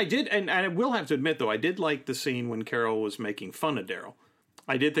 And I will have to admit, though, I did like the scene when Carol was making fun of Daryl.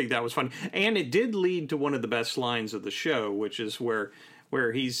 I did think that was funny. And it did lead to one of the best lines of the show, which is where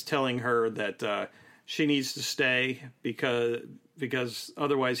he's telling her that she needs to stay because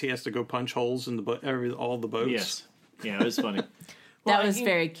otherwise he has to go punch holes in all the boats. Yes. Yeah, it was funny. That was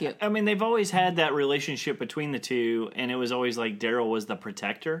very cute. I mean, they've always had that relationship between the two, and it was always like Daryl was the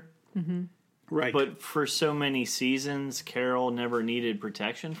protector. Right. But for so many seasons, Carol never needed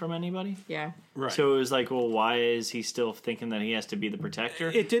protection from anybody. Yeah. right. So it was like, well, why is he still thinking that he has to be the protector?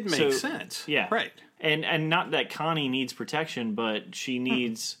 It did make So- sense. Yeah. Right. And not that Connie needs protection, but she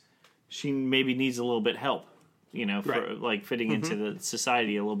maybe needs a little bit help, for Right. like fitting into the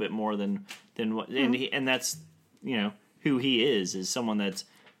society a little bit more than what, and that's, who he is someone that's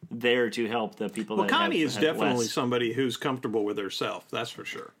there to help the people. Well, that Connie is have definitely less. somebody who's comfortable with herself. That's for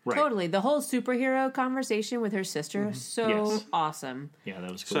sure. Right. Totally. The whole superhero conversation with her sister, so Yes. awesome. Yeah,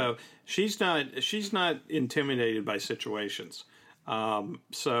 that was cool. So she's not intimidated by situations.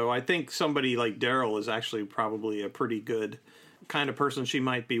 So I think somebody like Daryl is actually probably a pretty good kind of person she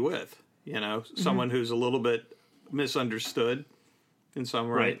might be with. You know, someone who's a little bit misunderstood in some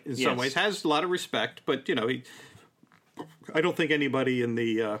some ways, has a lot of respect, but you know, I don't think anybody in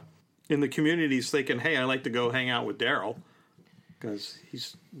the community is thinking, "Hey, I like to go hang out with Daryl," because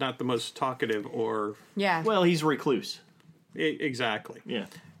he's not the most talkative or well, he's recluse. Exactly. Yeah.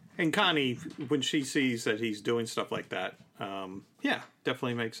 And Connie, when she sees that he's doing stuff like that,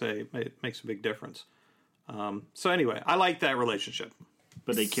 definitely makes a big difference. So anyway, I like that relationship.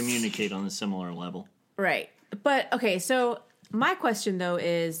 But they communicate on a similar level. Right. But, okay, so my question, though,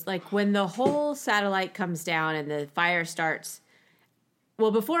 is, like, when the whole satellite comes down and the fire starts, well,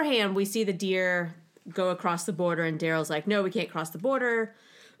 beforehand, we see the deer go across the border, and Daryl's like, no, we can't cross the border.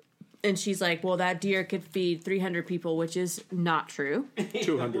 And she's like, well, that deer could feed 300 people, which is not true.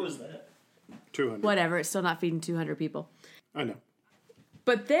 200. What was that? 200. Whatever, it's still not feeding 200 people. I know.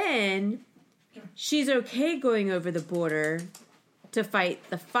 But then she's okay going over the border to fight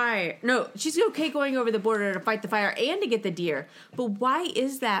the fire. No, she's okay going over the border to fight the fire and to get the deer. But why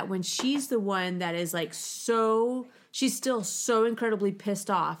is that when she's the one that is like she's still so incredibly pissed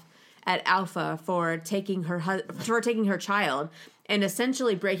off at Alpha for taking her child and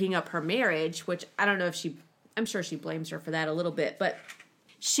essentially breaking up her marriage, which I don't know if I'm sure she blames her for that a little bit, but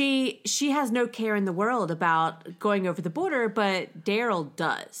she has no care in the world about going over the border, but Daryl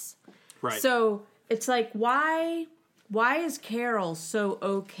does. Right. So it's like, why is Carol so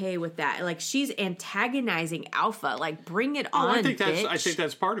okay with that? Like, she's antagonizing Alpha. Like, bring it on, I think bitch.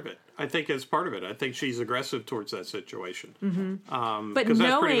 that's part of it. I think it's part of it. I think she's aggressive towards that situation. Mm-hmm. But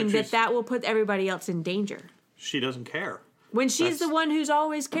knowing that will put everybody else in danger. She doesn't care. When she's the one who's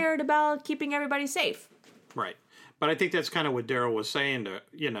always cared about keeping everybody safe. Right. But I think that's kind of what Daryl was saying,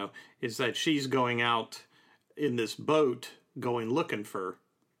 is that she's going out in this boat, going looking for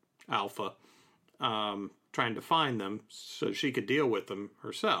Alpha, trying to find them so she could deal with them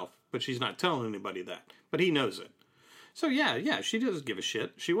herself. But she's not telling anybody that. But he knows it. So yeah, she doesn't give a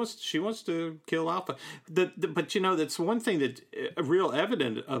shit. She wants to kill Alpha. But that's one thing that real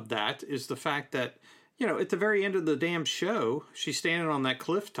evident of that is the fact that at the very end of the damn show, she's standing on that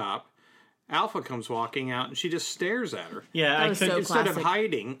cliff top. Alpha comes walking out, and she just stares at her. Yeah, instead of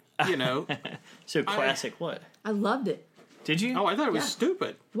hiding, So classic. What? I loved it. Did you? Oh, I thought it was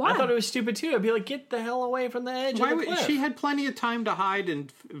stupid. Why? I thought it was stupid too. I'd be like, get the hell away from the edge of the cliff. She had plenty of time to hide,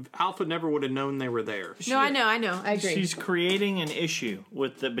 and Alpha never would have known they were there. No, I know. I agree. She's creating an issue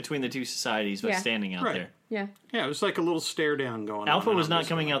between the two societies by standing out there. Yeah. Yeah, it was like a little stare down going on. Alpha was not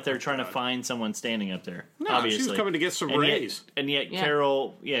coming out there trying to find someone standing up there. No, obviously. she was coming to get some rays. And yet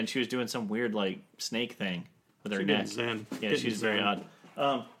Carol, and she was doing some weird snake thing with her neck. Zen. Yeah, she's very odd.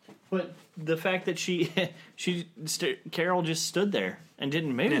 But the fact that Carol just stood there and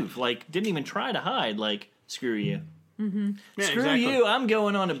didn't move, didn't even try to hide, screw you. Mm-hmm. Yeah, Screw exactly. you, I'm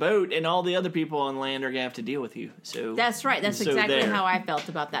going on a boat, and all the other people on land are going to have to deal with you. So that's right. That's exactly how I felt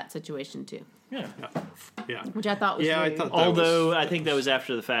about that situation, too. Yeah. Which I thought was weird. I thought Although I think that was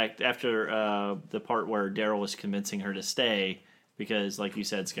after the fact, after the part where Daryl was convincing her to stay, because, like you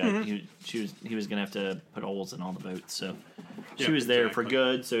said, Scott, he was going to have to put holes in all the boats. So she was there for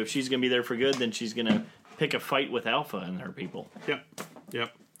good. So if she's going to be there for good, then she's going to pick a fight with Alpha and her people.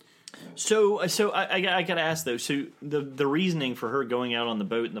 Yep. So I got to ask though. So the reasoning for her going out on the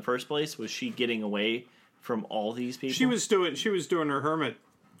boat in the first place, was she getting away from all these people? She was doing her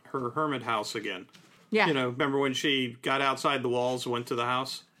hermit house again. Yeah. Remember when she got outside the walls, went to the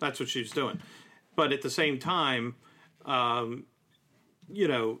house? That's what she was doing. But at the same time, Daryl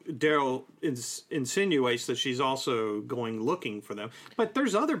insinuates that she's also going looking for them. But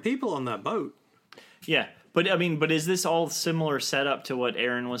there's other people on that boat. Yeah. But is this all similar setup to what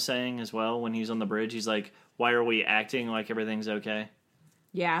Aaron was saying as well when he's on the bridge? He's like, why are we acting like everything's okay?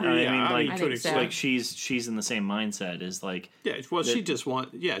 Yeah. I think so. She's in the same mindset as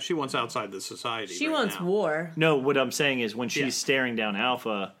she wants outside the society. She wants war. No, what I'm saying is when she's staring down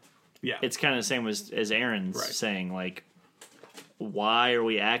Alpha, it's kind of the same as Aaron's saying, why are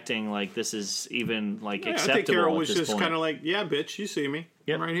we acting like this is even acceptable? I think Carol was at this just point? kind of like, yeah, bitch, you see me.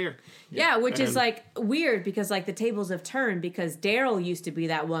 I'm right here. Yeah, which is weird because the tables have turned because Daryl used to be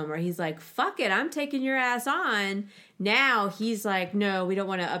that one where he's like, fuck it, I'm taking your ass on. Now he's like, no, we don't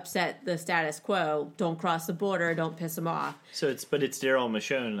want to upset the status quo. Don't cross the border. Don't piss them off. So it's Daryl and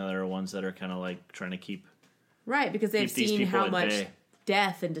Michonne that are ones that are kind of trying to keep Right, because they've keep these seen people how at much bay.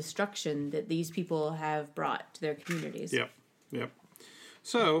 death and destruction that these people have brought to their communities. Yep.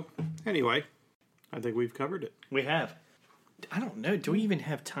 So, anyway, I think we've covered it. We have. I don't know. Do we even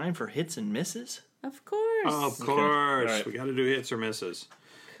have time for hits and misses? Of course. Of course. All right. We got to do hits or misses.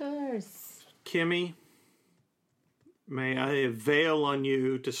 Of course. Kimmy, may I avail on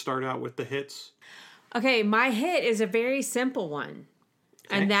you to start out with the hits? Okay, my hit is a very simple one.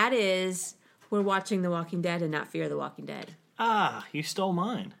 Okay. And that is, we're watching The Walking Dead and not Fear the Walking Dead. Ah, you stole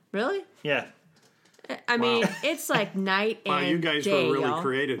mine. Really? Yeah. I mean, it's like night and Wow, you guys day, were really y'all.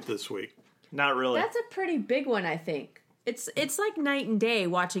 creative this week. Not really. That's a pretty big one, I think. It's like night and day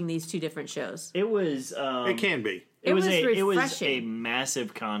watching these two different shows. It was. It can be. It was It was a refreshing.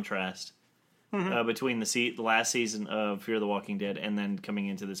 massive contrast between the last season of Fear the Walking Dead and then coming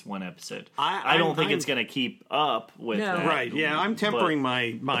into this one episode. I don't think it's going to keep up with that. Right, yeah. I'm tempering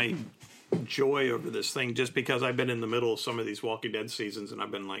my joy over this thing just because I've been in the middle of some of these Walking Dead seasons and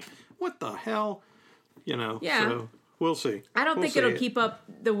I've been like, what the hell? You know, Yeah. so we'll see. I don't think it'll keep up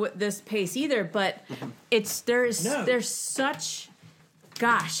this pace either, but there's such,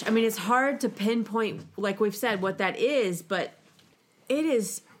 gosh, I mean, it's hard to pinpoint, like we've said, what that is, but it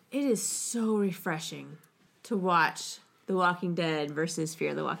is so refreshing to watch The Walking Dead versus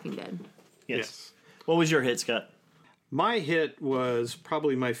Fear the Walking Dead. Yes. What was your hit, Scott? My hit was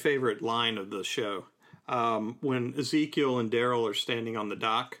probably my favorite line of the show. When Ezekiel and Daryl are standing on the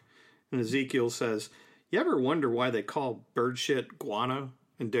dock, and Ezekiel says, "You ever wonder why they call bird shit guano?"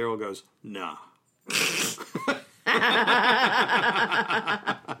 And Daryl goes, "Nah."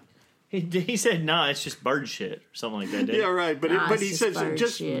 He said, "Nah, it's just bird shit," or something like that. Yeah, right. But Nah, but it's he just says bird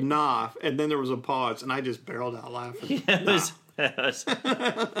just shit. nah, and then there was a pause, and I just barreled out laughing. It was That's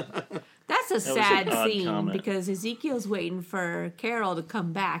a was an sad odd scene comment. because Ezekiel's waiting for Carol to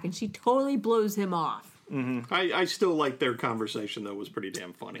come back, and she totally blows him off. I still like their conversation, though. It was pretty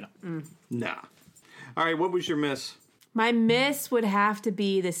damn funny. Nah. All right, what was your miss? My miss would have to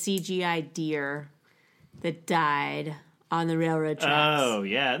be the CGI deer that died on the railroad tracks. Oh,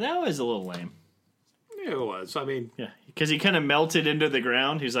 yeah. That was a little lame. It was. I mean, Yeah. Because he kind of melted into the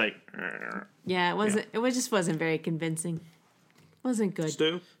ground. He's like, "Rrr." Yeah, it wasn't. It just wasn't very convincing. Wasn't good.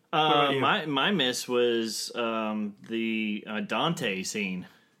 Stu? What about you? my miss was the Dante scene.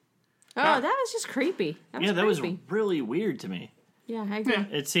 Oh, that was just creepy. That was creepy. really weird to me. Yeah, I agree.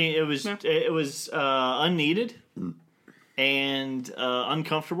 It was unneeded and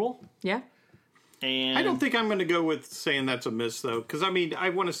uncomfortable. Yeah. And I don't think I'm going to go with saying that's a miss, though, because, I mean, I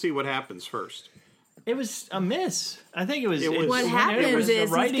want to see what happens first. it was a miss. I think it was. What happens is he's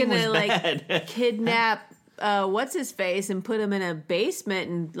writing was gonna bad. kidnap what's his face and put him in a basement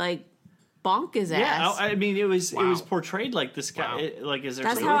and bonk his Yeah, ass. I mean, it was Wow. portrayed like this guy. Wow. Like, is there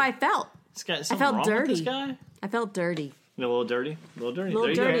That's something, how I felt. this guy, I something felt wrong dirty. with this guy? I felt dirty. A little dirty. A little There you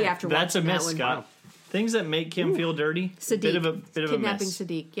go. dirty after That's a watching that miss, one. Scott. Wow. Things that make him feel dirty. Sadiq. Bit of a Kidnapping miss.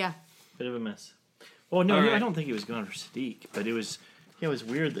 Sadiq. Yeah. Bit of a miss. Well, no, All I right. don't think he was going for Sadiq, but it was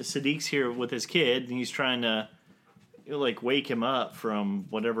weird that Sadiq's here with his kid and he's trying to wake him up from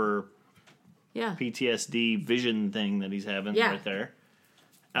whatever Yeah. PTSD vision thing that he's having Yeah. right there.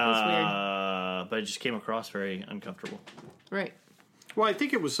 That's weird. But it just came across very uncomfortable. Right. Well, I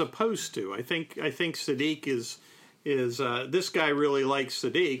think it was supposed to. I think Sadiq is this guy really likes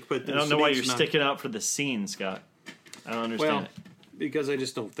Sadiq, but I don't know why Sadiq's you're not. sticking out for the scene, Scott. I don't understand Well, it. because I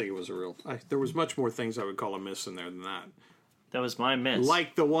just don't think it was a real. There was much more things I would call a miss in there than that. That was my miss.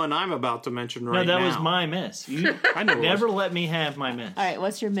 Like the one I'm about to mention right no, now. that was my miss. You I know it never was. let me have my miss. All right.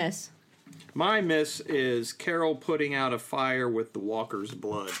 What's your miss? My miss is Carol putting out a fire with the walker's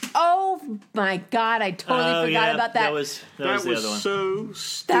blood. Oh my God! I totally forgot about that. That was the other one. so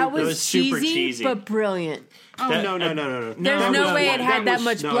stupid. That was, was super cheesy, cheesy. but brilliant. Oh, that- no. There's That no was- way it had that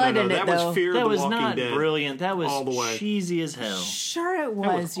much blood in it, That though. was Fear That the was Walking not Dead. brilliant. That was all the way. cheesy as hell. Sure, it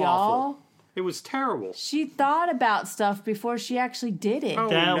was was, y'all. awful. It was terrible. She thought about stuff before she actually did it. Oh,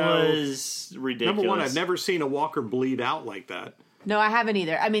 That no. was ridiculous. Number one, I've never seen a walker bleed out like that. No, I haven't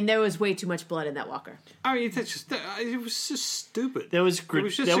either. I mean, there was way too much blood in that walker. I mean, that's just, it was just stupid. That was it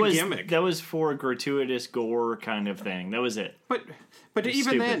was just that a was gimmick. That was for a gratuitous gore kind of thing. That was it. But was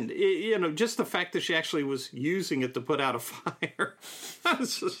even stupid. then, just the fact that she actually was using it to put out a fire, I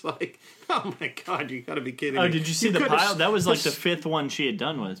was just like, oh my God, you got to be kidding me. Oh, did you see the could've- pile? That was like the fifth one she had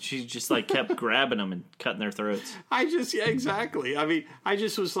done with. She just kept grabbing them and cutting their throats. Exactly. I mean, I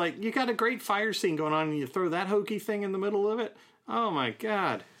just was like, you got a great fire scene going on and you throw that hokey thing in the middle of it? Oh my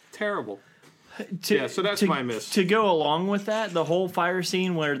God. Terrible. Yeah, so that's my miss. To go along with that, the whole fire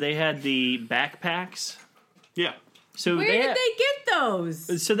scene where they had the backpacks. Yeah. So Where they did had, they get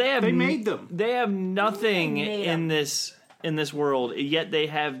those? So they made them. They have nothing They made in this world, yet they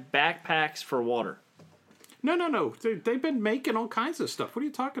have backpacks for water. No. They've been making all kinds of stuff. What are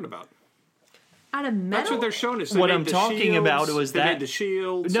you talking about? Out of metal? That's what they're showing us. What I'm talking about was they made the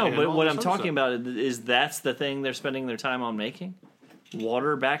shields. No, and but all what this I'm other talking stuff. about is that's the thing they're spending their time on making?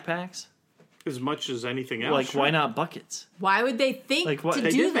 Water backpacks? As much as anything else. Like, sure. why not buckets? Why would they think Like what- to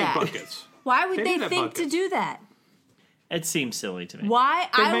They do did that? make buckets. Why would They they did have think to buckets. do that? It seems silly to me. Why?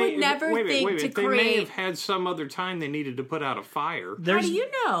 They I may- would never wait, think to They may create. have had some other time they needed to put out a fire. How do you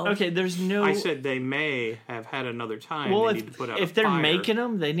know? Okay, there's no... I said they may have had another time well, they need to put out a if they're fire. making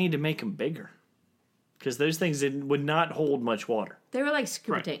them, they need to make them bigger. Because those things would not hold much water. They were like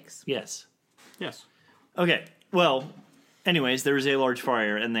scuba Right. tanks. Yes. Yes. Okay, well, anyways, there was a large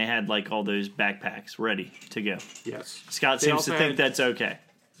fire, and they had, like, all those backpacks ready to go. Yes. Scott They seems also to think had- that's okay.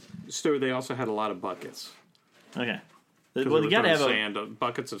 Stu, they also had a lot of buckets. Okay. 'Cause Well, they you gotta were have throwing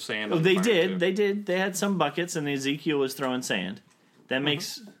buckets of sand. Oh, on the they fire, did. too. They did. They had some buckets, and Ezekiel was throwing sand. That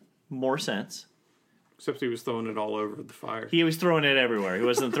makes more sense. Except he was throwing it all over the fire. He was throwing it everywhere. He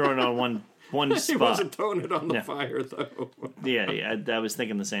wasn't throwing it on one He spot. wasn't throwing it on the No. fire, though. Yeah, I was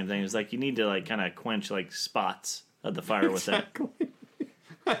thinking the same thing. It was like you need to like kind of quench like spots of the fire with that.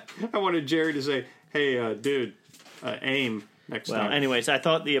 I wanted Jerry to say, hey, dude, aim next Well, time. anyways, I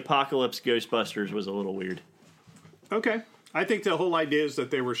thought the Apocalypse Ghostbusters was a little weird. Okay. I think the whole idea is that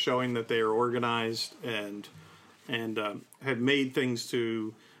they were showing that they are organized and had made things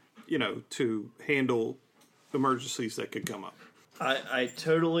to handle emergencies that could come up. I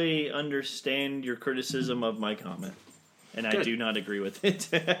totally understand your criticism of my comment, and I Good. do not agree with it.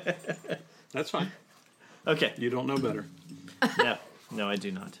 That's fine. Okay. You don't know better. No, I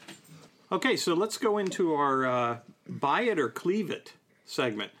do not. Okay, so let's go into our buy it or cleave it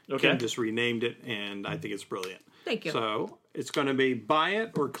segment. Okay. Kim just renamed it, and I think it's brilliant. Thank you. So it's going to be buy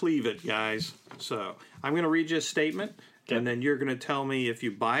it or cleave it, guys. So I'm going to read you a statement, and then you're going to tell me if you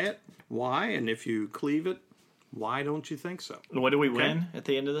buy it, why, and if you cleave it, why don't you think so? What do we win at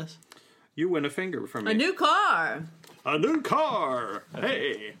the end of this? You win a finger from me. A new car. A new car.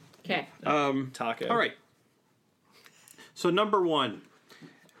 Hey. Okay. Taco. All right. So number one,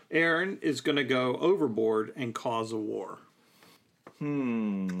 Aaron is going to go overboard and cause a war.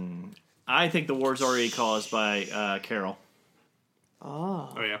 I think the war's already caused by Carol.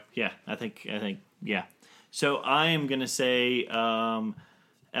 Oh yeah. Yeah, I think, yeah. So I am going to say, I'm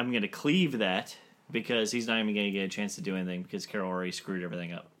going to cleave that because he's not even going to get a chance to do anything because Carol already screwed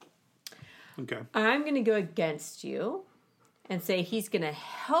everything up. Okay. I'm going to go against you and say he's going to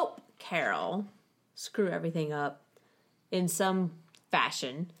help Carol screw everything up in some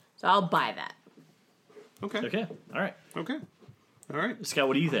fashion. So I'll buy that. Okay. Okay, all right. Okay. All right. Scott,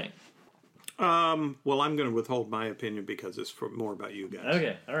 what do you think? Well, I'm going to withhold my opinion because it's more about you guys.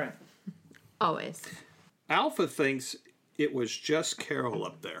 Okay, all right. Always. Alpha thinks it was just Carol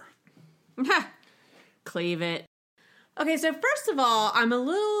up there. Cleave it. Okay, so first of all, I'm a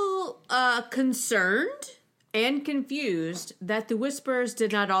little concerned and confused that the Whisperers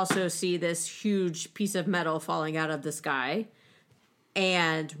did not also see this huge piece of metal falling out of the sky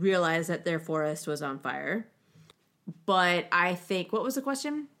and realize that their forest was on fire. But I think, what was the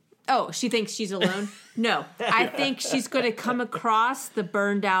question? Oh, she thinks she's alone? No, I think she's going to come across the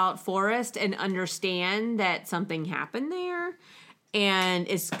burned out forest and understand that something happened there. And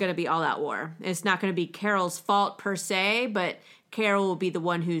it's going to be all out war. It's not going to be Carol's fault per se, but Carol will be the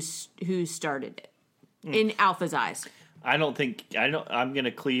one who started it in Alpha's eyes. I'm going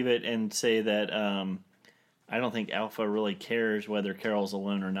to cleave it and say that I don't think Alpha really cares whether Carol's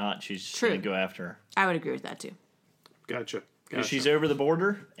alone or not. She's just going to go after her. I would agree with that too. Gotcha. Because she's over the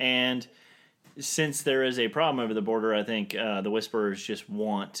border, and since there is a problem over the border, I think the Whisperers just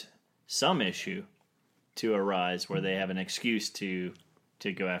want some issue to arise where they have an excuse to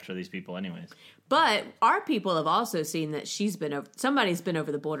go after these people anyways. But our people have also seen that somebody's been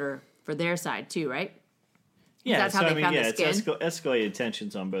over the border for their side too, right? Yeah, That's how they found the it's skin? escalated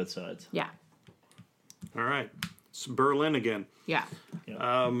tensions on both sides. Yeah. All right. It's Berlin again. Yeah.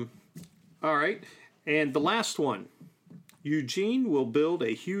 All right. And the last one. Eugene will build a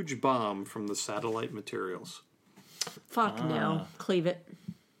huge bomb from the satellite materials. Fuck no. Cleave it.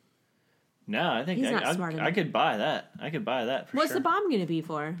 No, I think He's not smart enough. I could buy that. I could buy that for What's sure. the bomb going to be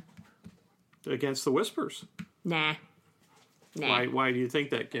for? Against the Whispers. Nah. Why do you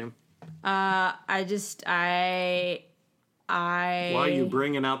think that, Kim? I Why are you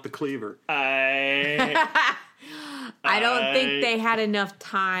bringing out the cleaver? I don't think they had enough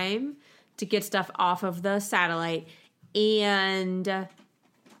time to get stuff off of the satellite, and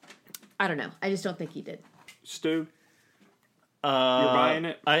I don't know. I just don't think he did. Stu? You're buying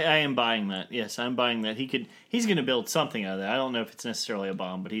it? I am buying that. Yes, I'm buying that. He's going to build something out of that. I don't know if it's necessarily a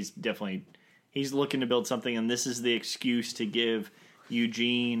bomb, but he's looking to build something, and this is the excuse to give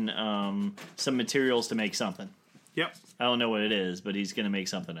Eugene some materials to make something. Yep. I don't know what it is, but he's going to make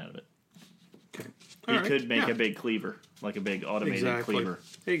something out of it. Okay. He could make a big cleaver, like a big automated cleaver.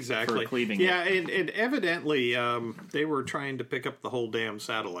 Exactly. For cleaving yeah, it. and evidently they were trying to pick up the whole damn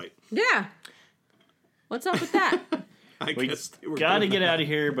satellite. Yeah. What's up with that? I guess they were Got to doing get that. out of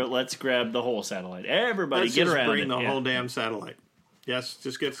here, but let's grab the whole satellite. Everybody Let's get just around bring it. the whole damn satellite. Yes,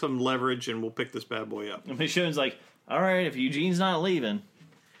 just get some leverage and we'll pick this bad boy up. And Michonne's like, all right, if Eugene's not leaving,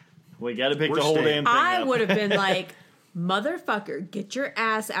 we got to pick We're the whole staying. damn thing I up. would have been like, motherfucker, get your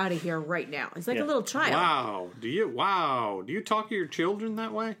ass out of here right now. It's like Yeah. a little child. Wow. Do you talk to your children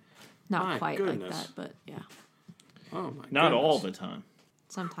that way? Not My quite goodness. like that, but yeah. Oh my Not goodness. all the time.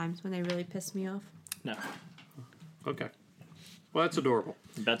 Sometimes when they really piss me off. No. Okay. Well, that's adorable.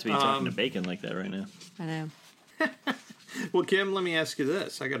 I'm about to be talking to Bacon like that right now. I know. Well, Kim, let me ask you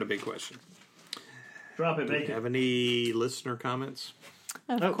this. I got a big question. Drop it, Do you Bacon. have any listener comments?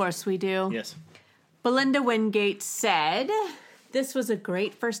 Of course we do. Yes. Belinda Wingate said, "This was a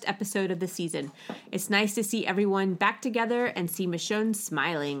great first episode of the season. It's nice to see everyone back together and see Michonne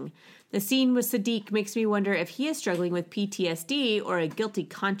smiling. The scene with Sadiq makes me wonder if he is struggling with PTSD or a guilty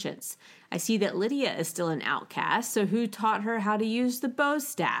conscience. I see that Lydia is still an outcast, so who taught her how to use the bow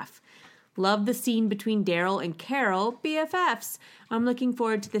staff? Love the scene between Daryl and Carol, BFFs. I'm looking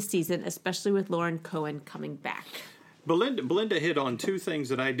forward to this season, especially with Lauren Cohen coming back." Belinda hit on two things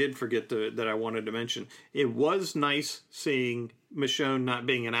that I did forget that I wanted to mention. It was nice seeing Michonne not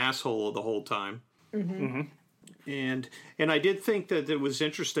being an asshole the whole time. Mm-hmm. And I did think that it was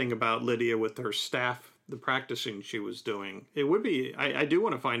interesting about Lydia with her staff, the practicing she was doing. It would be, I do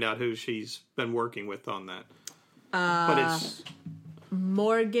want to find out who she's been working with on that. But it's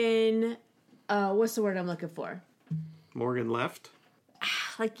Morgan, what's the word I'm looking for? Morgan left.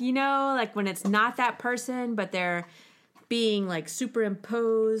 Like, you know, like when it's not that person, but they're being like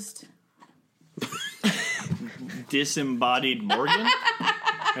superimposed. Disembodied Morgan?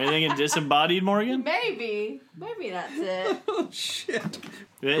 Are you thinking disembodied Morgan? Maybe that's it. Oh, shit.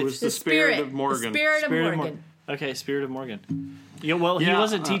 It was the spirit of Morgan. The spirit of Spirit of Morgan. Okay, Spirit of Morgan. Yeah, well, he Yeah,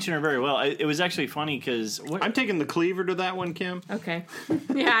 wasn't teaching her very well. It was actually funny because I'm taking the cleaver to that one, Kim. Okay.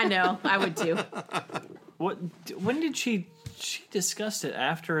 Yeah, I know. I would too. when did she discussed it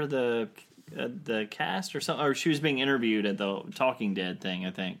after the cast or something, or she was being interviewed at the Talking Dead thing,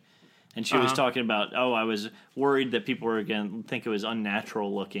 I think. And she was talking about, I was worried that people were going to think it was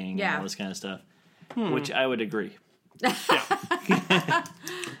unnatural looking and all this kind of stuff, which I would agree.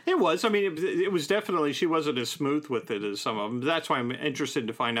 It was. I mean, it was definitely, she wasn't as smooth with it as some of them. That's why I'm interested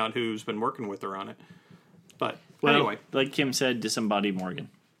to find out who's been working with her on it. But anyway. Like Kim said, disembodied Morgan.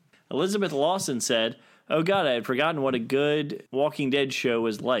 Elizabeth Lawson said, "Oh God, I had forgotten what a good Walking Dead show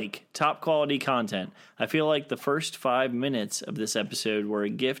was like. Top quality content. I feel like the first 5 minutes of this episode were a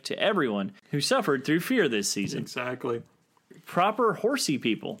gift to everyone who suffered through fear this season. Exactly. Proper horsey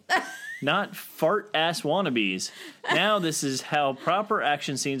people, not fart-ass wannabes. Now this is how proper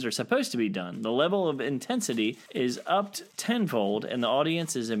action scenes are supposed to be done. The level of intensity is upped tenfold, and the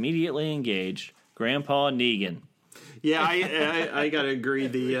audience is immediately engaged. Grandpa Negan." Yeah, I got to agree.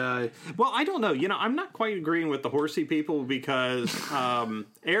 Well, I don't know. You know, I'm not quite agreeing with the horsey people because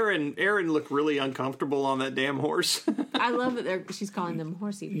Aaron looked really uncomfortable on that damn horse. I love that she's calling them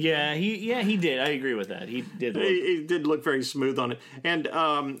horsey. Yeah, he did. I agree with that. He did. He did look very smooth on it. And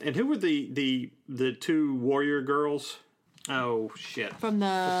who were the two warrior girls? Oh shit! From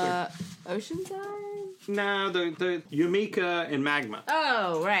the Oceanside? No, the Yumika and Magma.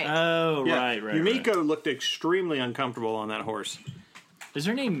 Oh, right. Oh, Yeah, right. Yumiko looked extremely uncomfortable on that horse. Is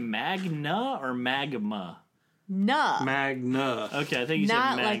her name Magna or Magma? No. Magna. Okay, I think you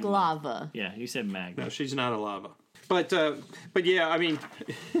Not said Magma. like lava. Yeah, you said Magma. No, she's not a lava. But yeah, I mean,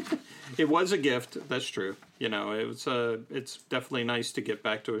 it was a gift. That's true. You know, it's definitely nice to get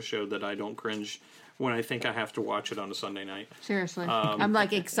back to a show that I don't cringe when I think I have to watch it on a Sunday night. Seriously. I'm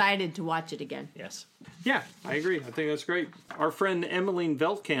like excited to watch it again. Yes. Yeah, I agree. I think that's great. Our friend Emmeline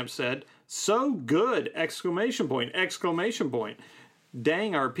Veltkamp said, "So good! Exclamation point! Exclamation point!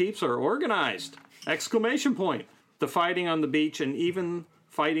 Dang, our peeps are organized! Exclamation point! The fighting on the beach and even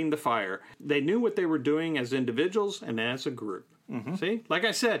fighting the fire. They knew what they were doing as individuals and as a group. Mm-hmm. See? Like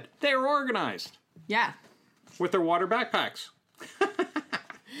I said, they were organized. Yeah. With their water backpacks."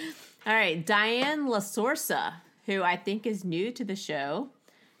 All right, Diane LaSorsa, who I think is new to the show.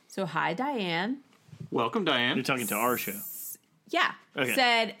 So, hi, Diane. Welcome, Diane. You're talking to our show. Yeah. Okay.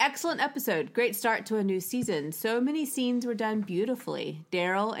 Said, excellent episode. Great start to a new season. So many scenes were done beautifully.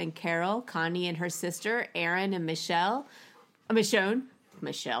 Daryl and Carol, Connie and her sister, Aaron and Michelle.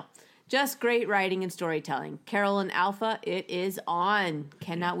 Michelle. Just great writing and storytelling. Carol and Alpha, it is on.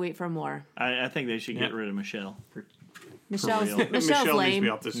 Cannot wait for more. I think they should get rid of Michelle. Michelle's real. lame. Michelle needs to be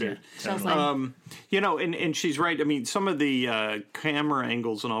off this series. Michelle's lame. And she's right. I mean, some of the camera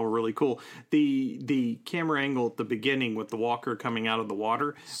angles and all were really cool. The camera angle at the beginning with the walker coming out of the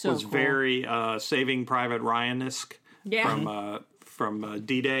water was cool. very Saving Private Ryan-esque from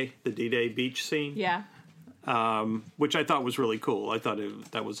D-Day, the D-Day beach scene. Yeah. Which I thought was really cool. I thought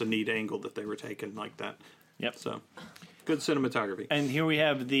that was a neat angle that they were taking like that. Yep. So, good cinematography. And here we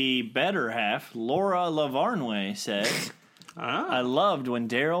have the better half. Laura Lavarnway said, I loved when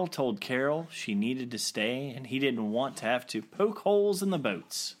Daryl told Carol she needed to stay and he didn't want to have to poke holes in the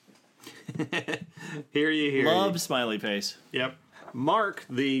boats. Hear you. Love smiley face. Yep. Mark,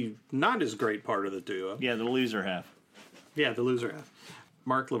 the not as great part of the duo. Yeah, the loser half. Yeah, the loser half.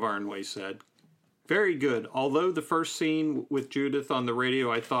 Mark Lavarnway said, very good. Although the first scene with Judith on the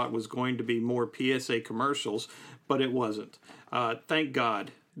radio I thought was going to be more PSA commercials, but it wasn't. Thank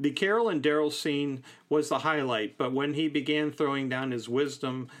God. The Carol and Daryl scene was the highlight, but when he began throwing down his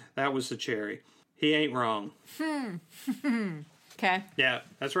wisdom, that was the cherry. He ain't wrong. Okay. Yeah,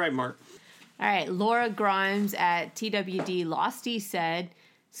 that's right, Mark. All right. Laura Grimes at TWD Losty said,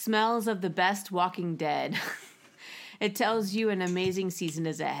 smells of the best Walking Dead. It tells you an amazing season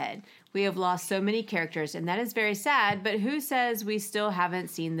is ahead. We have lost so many characters, and that is very sad, but who says we still haven't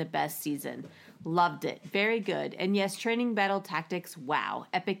seen the best season? Loved it. Very good. And yes, training battle tactics, wow.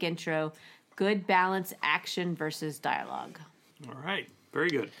 Epic intro. Good balance, action versus dialogue. All right. Very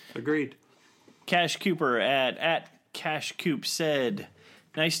good. Agreed. Cash Cooper at Cash Coop said,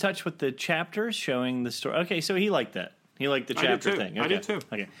 nice touch with the chapters showing the story. Okay, so he liked that. He liked the chapter thing. Okay. I did too.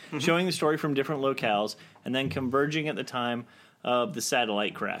 Okay. Mm-hmm. Showing the story from different locales and then converging at the time of the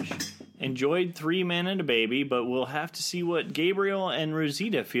satellite crash. Enjoyed 3 Men and a Baby, but we'll have to see what Gabriel and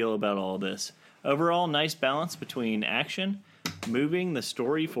Rosita feel about all this. Overall, nice balance between action, moving the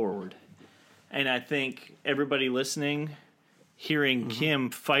story forward. And I think everybody listening, hearing Kim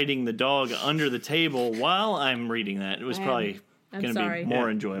fighting the dog under the table while I'm reading that, it was probably going to be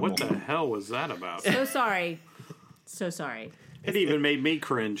more enjoyable. What the hell was that about? So sorry. So sorry. It even made me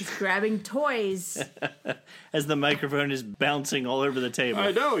cringe. Grabbing toys. As the microphone is bouncing all over the table.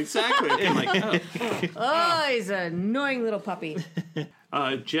 I know, exactly. I'm like, Oh, he's an annoying little puppy.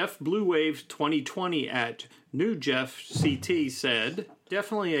 Jeff Blue Wave 2020 at New Jeff CT said,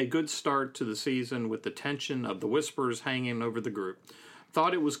 definitely a good start to the season with the tension of the whispers hanging over the group.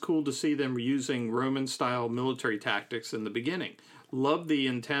 Thought it was cool to see them using Roman-style military tactics in the beginning. Loved the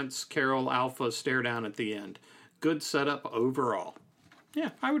intense Carol Alpha stare down at the end. Good setup overall. Yeah,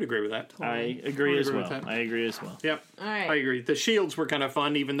 I would agree with that. I agree as well. I agree as well. Yep. All right. I agree. The shields were kind of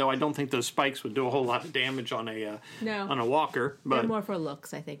fun, even though I don't think those spikes would do a whole lot of damage on a walker. But They're more for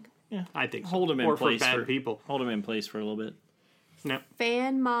looks, I think. Yeah, I think hold them in or place for bad people. Hold them in place for a little bit. Yep.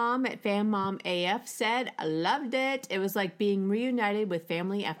 Fan Mom at Fan Mom AF said, I loved it. It was like being reunited with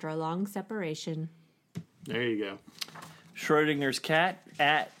family after a long separation. There you go. Schrodinger's cat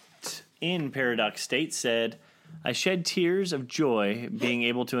in Paradox State said, I shed tears of joy being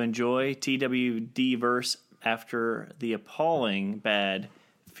able to enjoy TWD verse after the appalling bad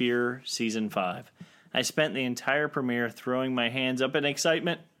Fear Season 5. I spent the entire premiere throwing my hands up in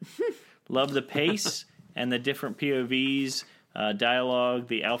excitement. Love the pace and the different POVs, dialogue,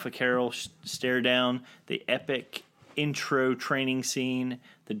 the Alpha Carol stare down, the epic intro training scene,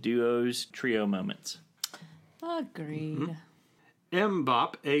 the duo's trio moments. Agreed. Mm-hmm.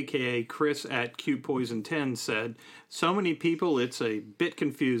 Mbop, a.k.a. Chris at QPoison10, said, so many people, it's a bit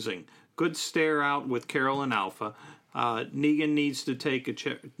confusing. Good stare out with Carol and Alpha. Negan needs to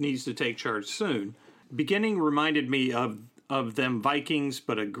take charge soon. Beginning reminded me of them Vikings,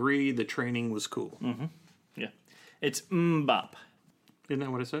 but agree the training was cool. Mm-hmm. Yeah. It's Mbop. Isn't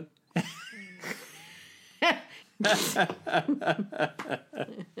that what I said?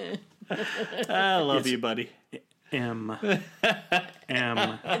 I love you, buddy. M.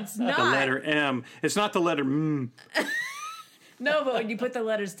 It's not. The letter M. It's not the letter M. No, but when you put the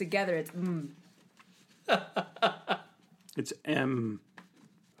letters together, it's It's M.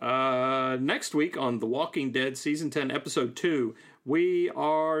 Next week on The Walking Dead Season 10, Episode 2, we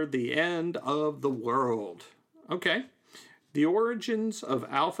are the end of the world. Okay. The origins of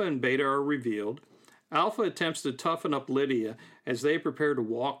Alpha and Beta are revealed. Alpha attempts to toughen up Lydia as they prepare to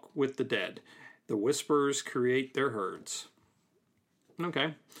walk with the dead. The Whisperers create their herds.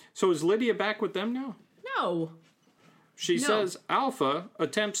 Okay. So is Lydia back with them now? no. She No. says Alpha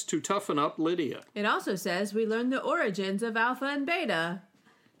attempts to toughen up Lydia. It also says we learn the origins of Alpha and Beta.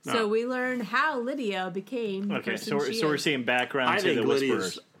 So No. we learn how Lydia became the Okay, person she so we're is. seeing background to the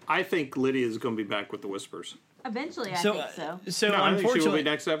Whisperers. I think Lydia's going to be back with the Whispers. Eventually, I So, think so. so No, I think she will unfortunately, be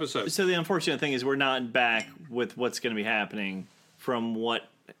next episode. so the unfortunate thing is we're not back with what's going to be happening from what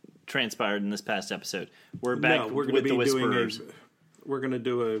transpired in this past episode. We're back we're going with to the be Whisperers. we're going to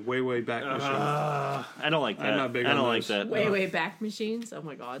do a way back machine. I don't like that. I'm not big I on don't like those. that. Way back machines. Oh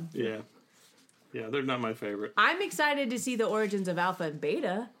my god. Yeah. Yeah, they're not my favorite. I'm excited to see the origins of Alpha and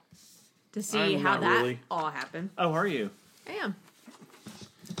Beta. To see I'm how not that really. all happened. Oh, are you? I am.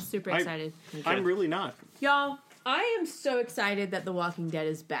 Super excited. I'm really not. Y'all, I am so excited that The Walking Dead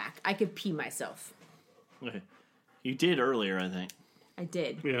is back. I could pee myself. Okay. You did earlier, I think. I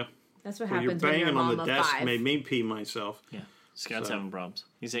did. Yeah. That's what Well, you're happens when you're a banging on mom the of desk 5. made me pee myself. Yeah. Scott's So- having problems.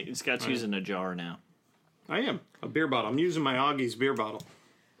 Scott's using a jar now. I am. A beer bottle. I'm using my Augie's beer bottle.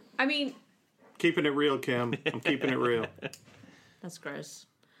 I mean, Keeping it real, Kim. I'm keeping it real. that's gross.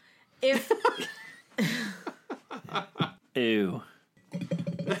 If Ew.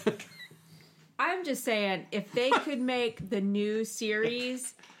 I'm just saying, if they could make the new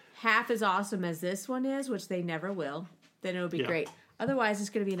series half as awesome as this one is, which they never will, then it would be Yeah. great. Otherwise, it's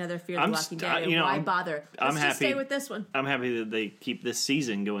going to be another Fear the I'm Walking st- Dead. you know, Why I'm- bother? I'm Let's just stay happy- with this one. I'm happy that they keep this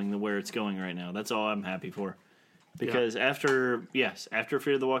season going where it's going right now. That's all I'm happy for. Because after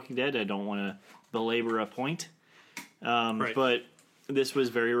Fear the Walking Dead, I don't want to belabor a point. Right. But this was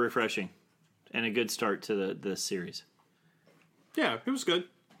very refreshing and a good start to the series. Yeah, it was good.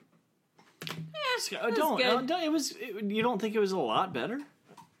 Scott, good. You don't think it was a lot better?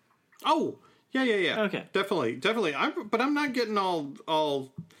 Oh, yeah. Okay. Definitely. But I'm not getting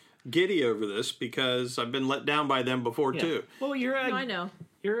all giddy over this because I've been let down by them before Yeah. too. Well, I know.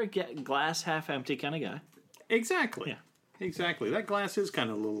 You're a glass half empty kind of guy. Exactly. Yeah. Exactly. That glass is kind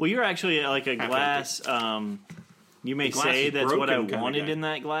of a little. Well, you're actually like a Half glass. You may The glass say is that's what I broken kinda wanted guy. in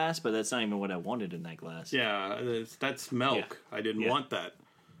that glass, but that's not even what I wanted in that glass. Yeah, that's milk. Yeah. I didn't Yeah. want that.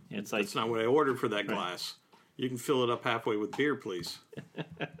 It's like That's not what I ordered for that glass. You can fill it up halfway with beer, please.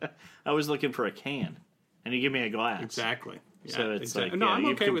 I was looking for a can, and you give me a glass. Exactly. Yeah, So it's exactly. like, no, yeah, I'm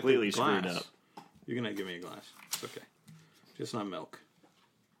you've okay with completely the glass. screwed up. You're gonna give me a glass. It's okay. Just not milk.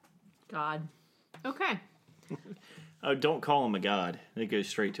 God. Okay. Oh, don't call him a god. It goes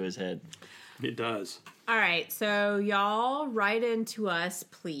straight to his head. It does. All right. So, y'all write into us,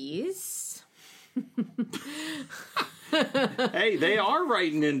 please. Hey, they are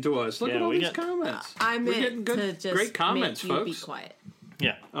writing into us. Look Yeah, at all we these got- comments. I We're meant getting good, to just great comments, make you folks. be quiet.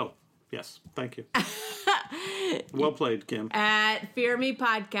 Yeah. Oh, yes. Thank you. Well played, Kim. At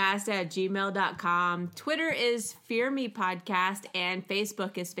fearmepodcast@gmail.com. Twitter is fearmepodcast, and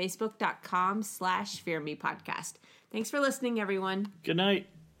Facebook is facebook.com/fearmepodcast. Thanks for listening, everyone. Good night.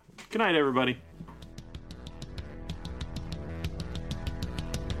 Good night, everybody.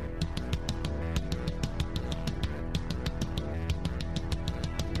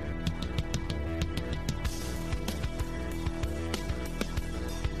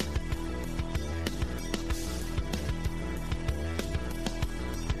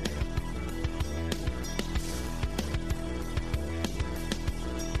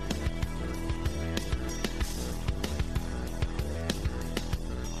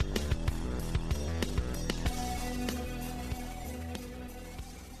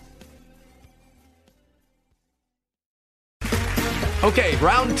 Okay,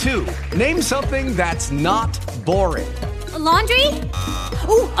 round two. Name something that's not boring. A laundry?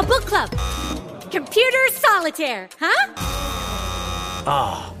 Ooh, a book club. Computer solitaire, huh?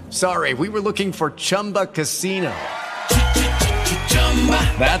 Sorry, we were looking for Chumba Casino.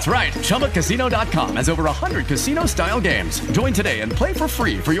 That's right. ChumbaCasino.com has over 100 casino-style games. Join today and play for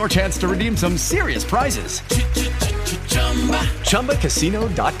free for your chance to redeem some serious prizes.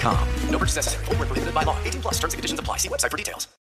 ChumbaCasino.com. No purchase necessary. Void where prohibited by law. 18+ terms and conditions apply. See website for details.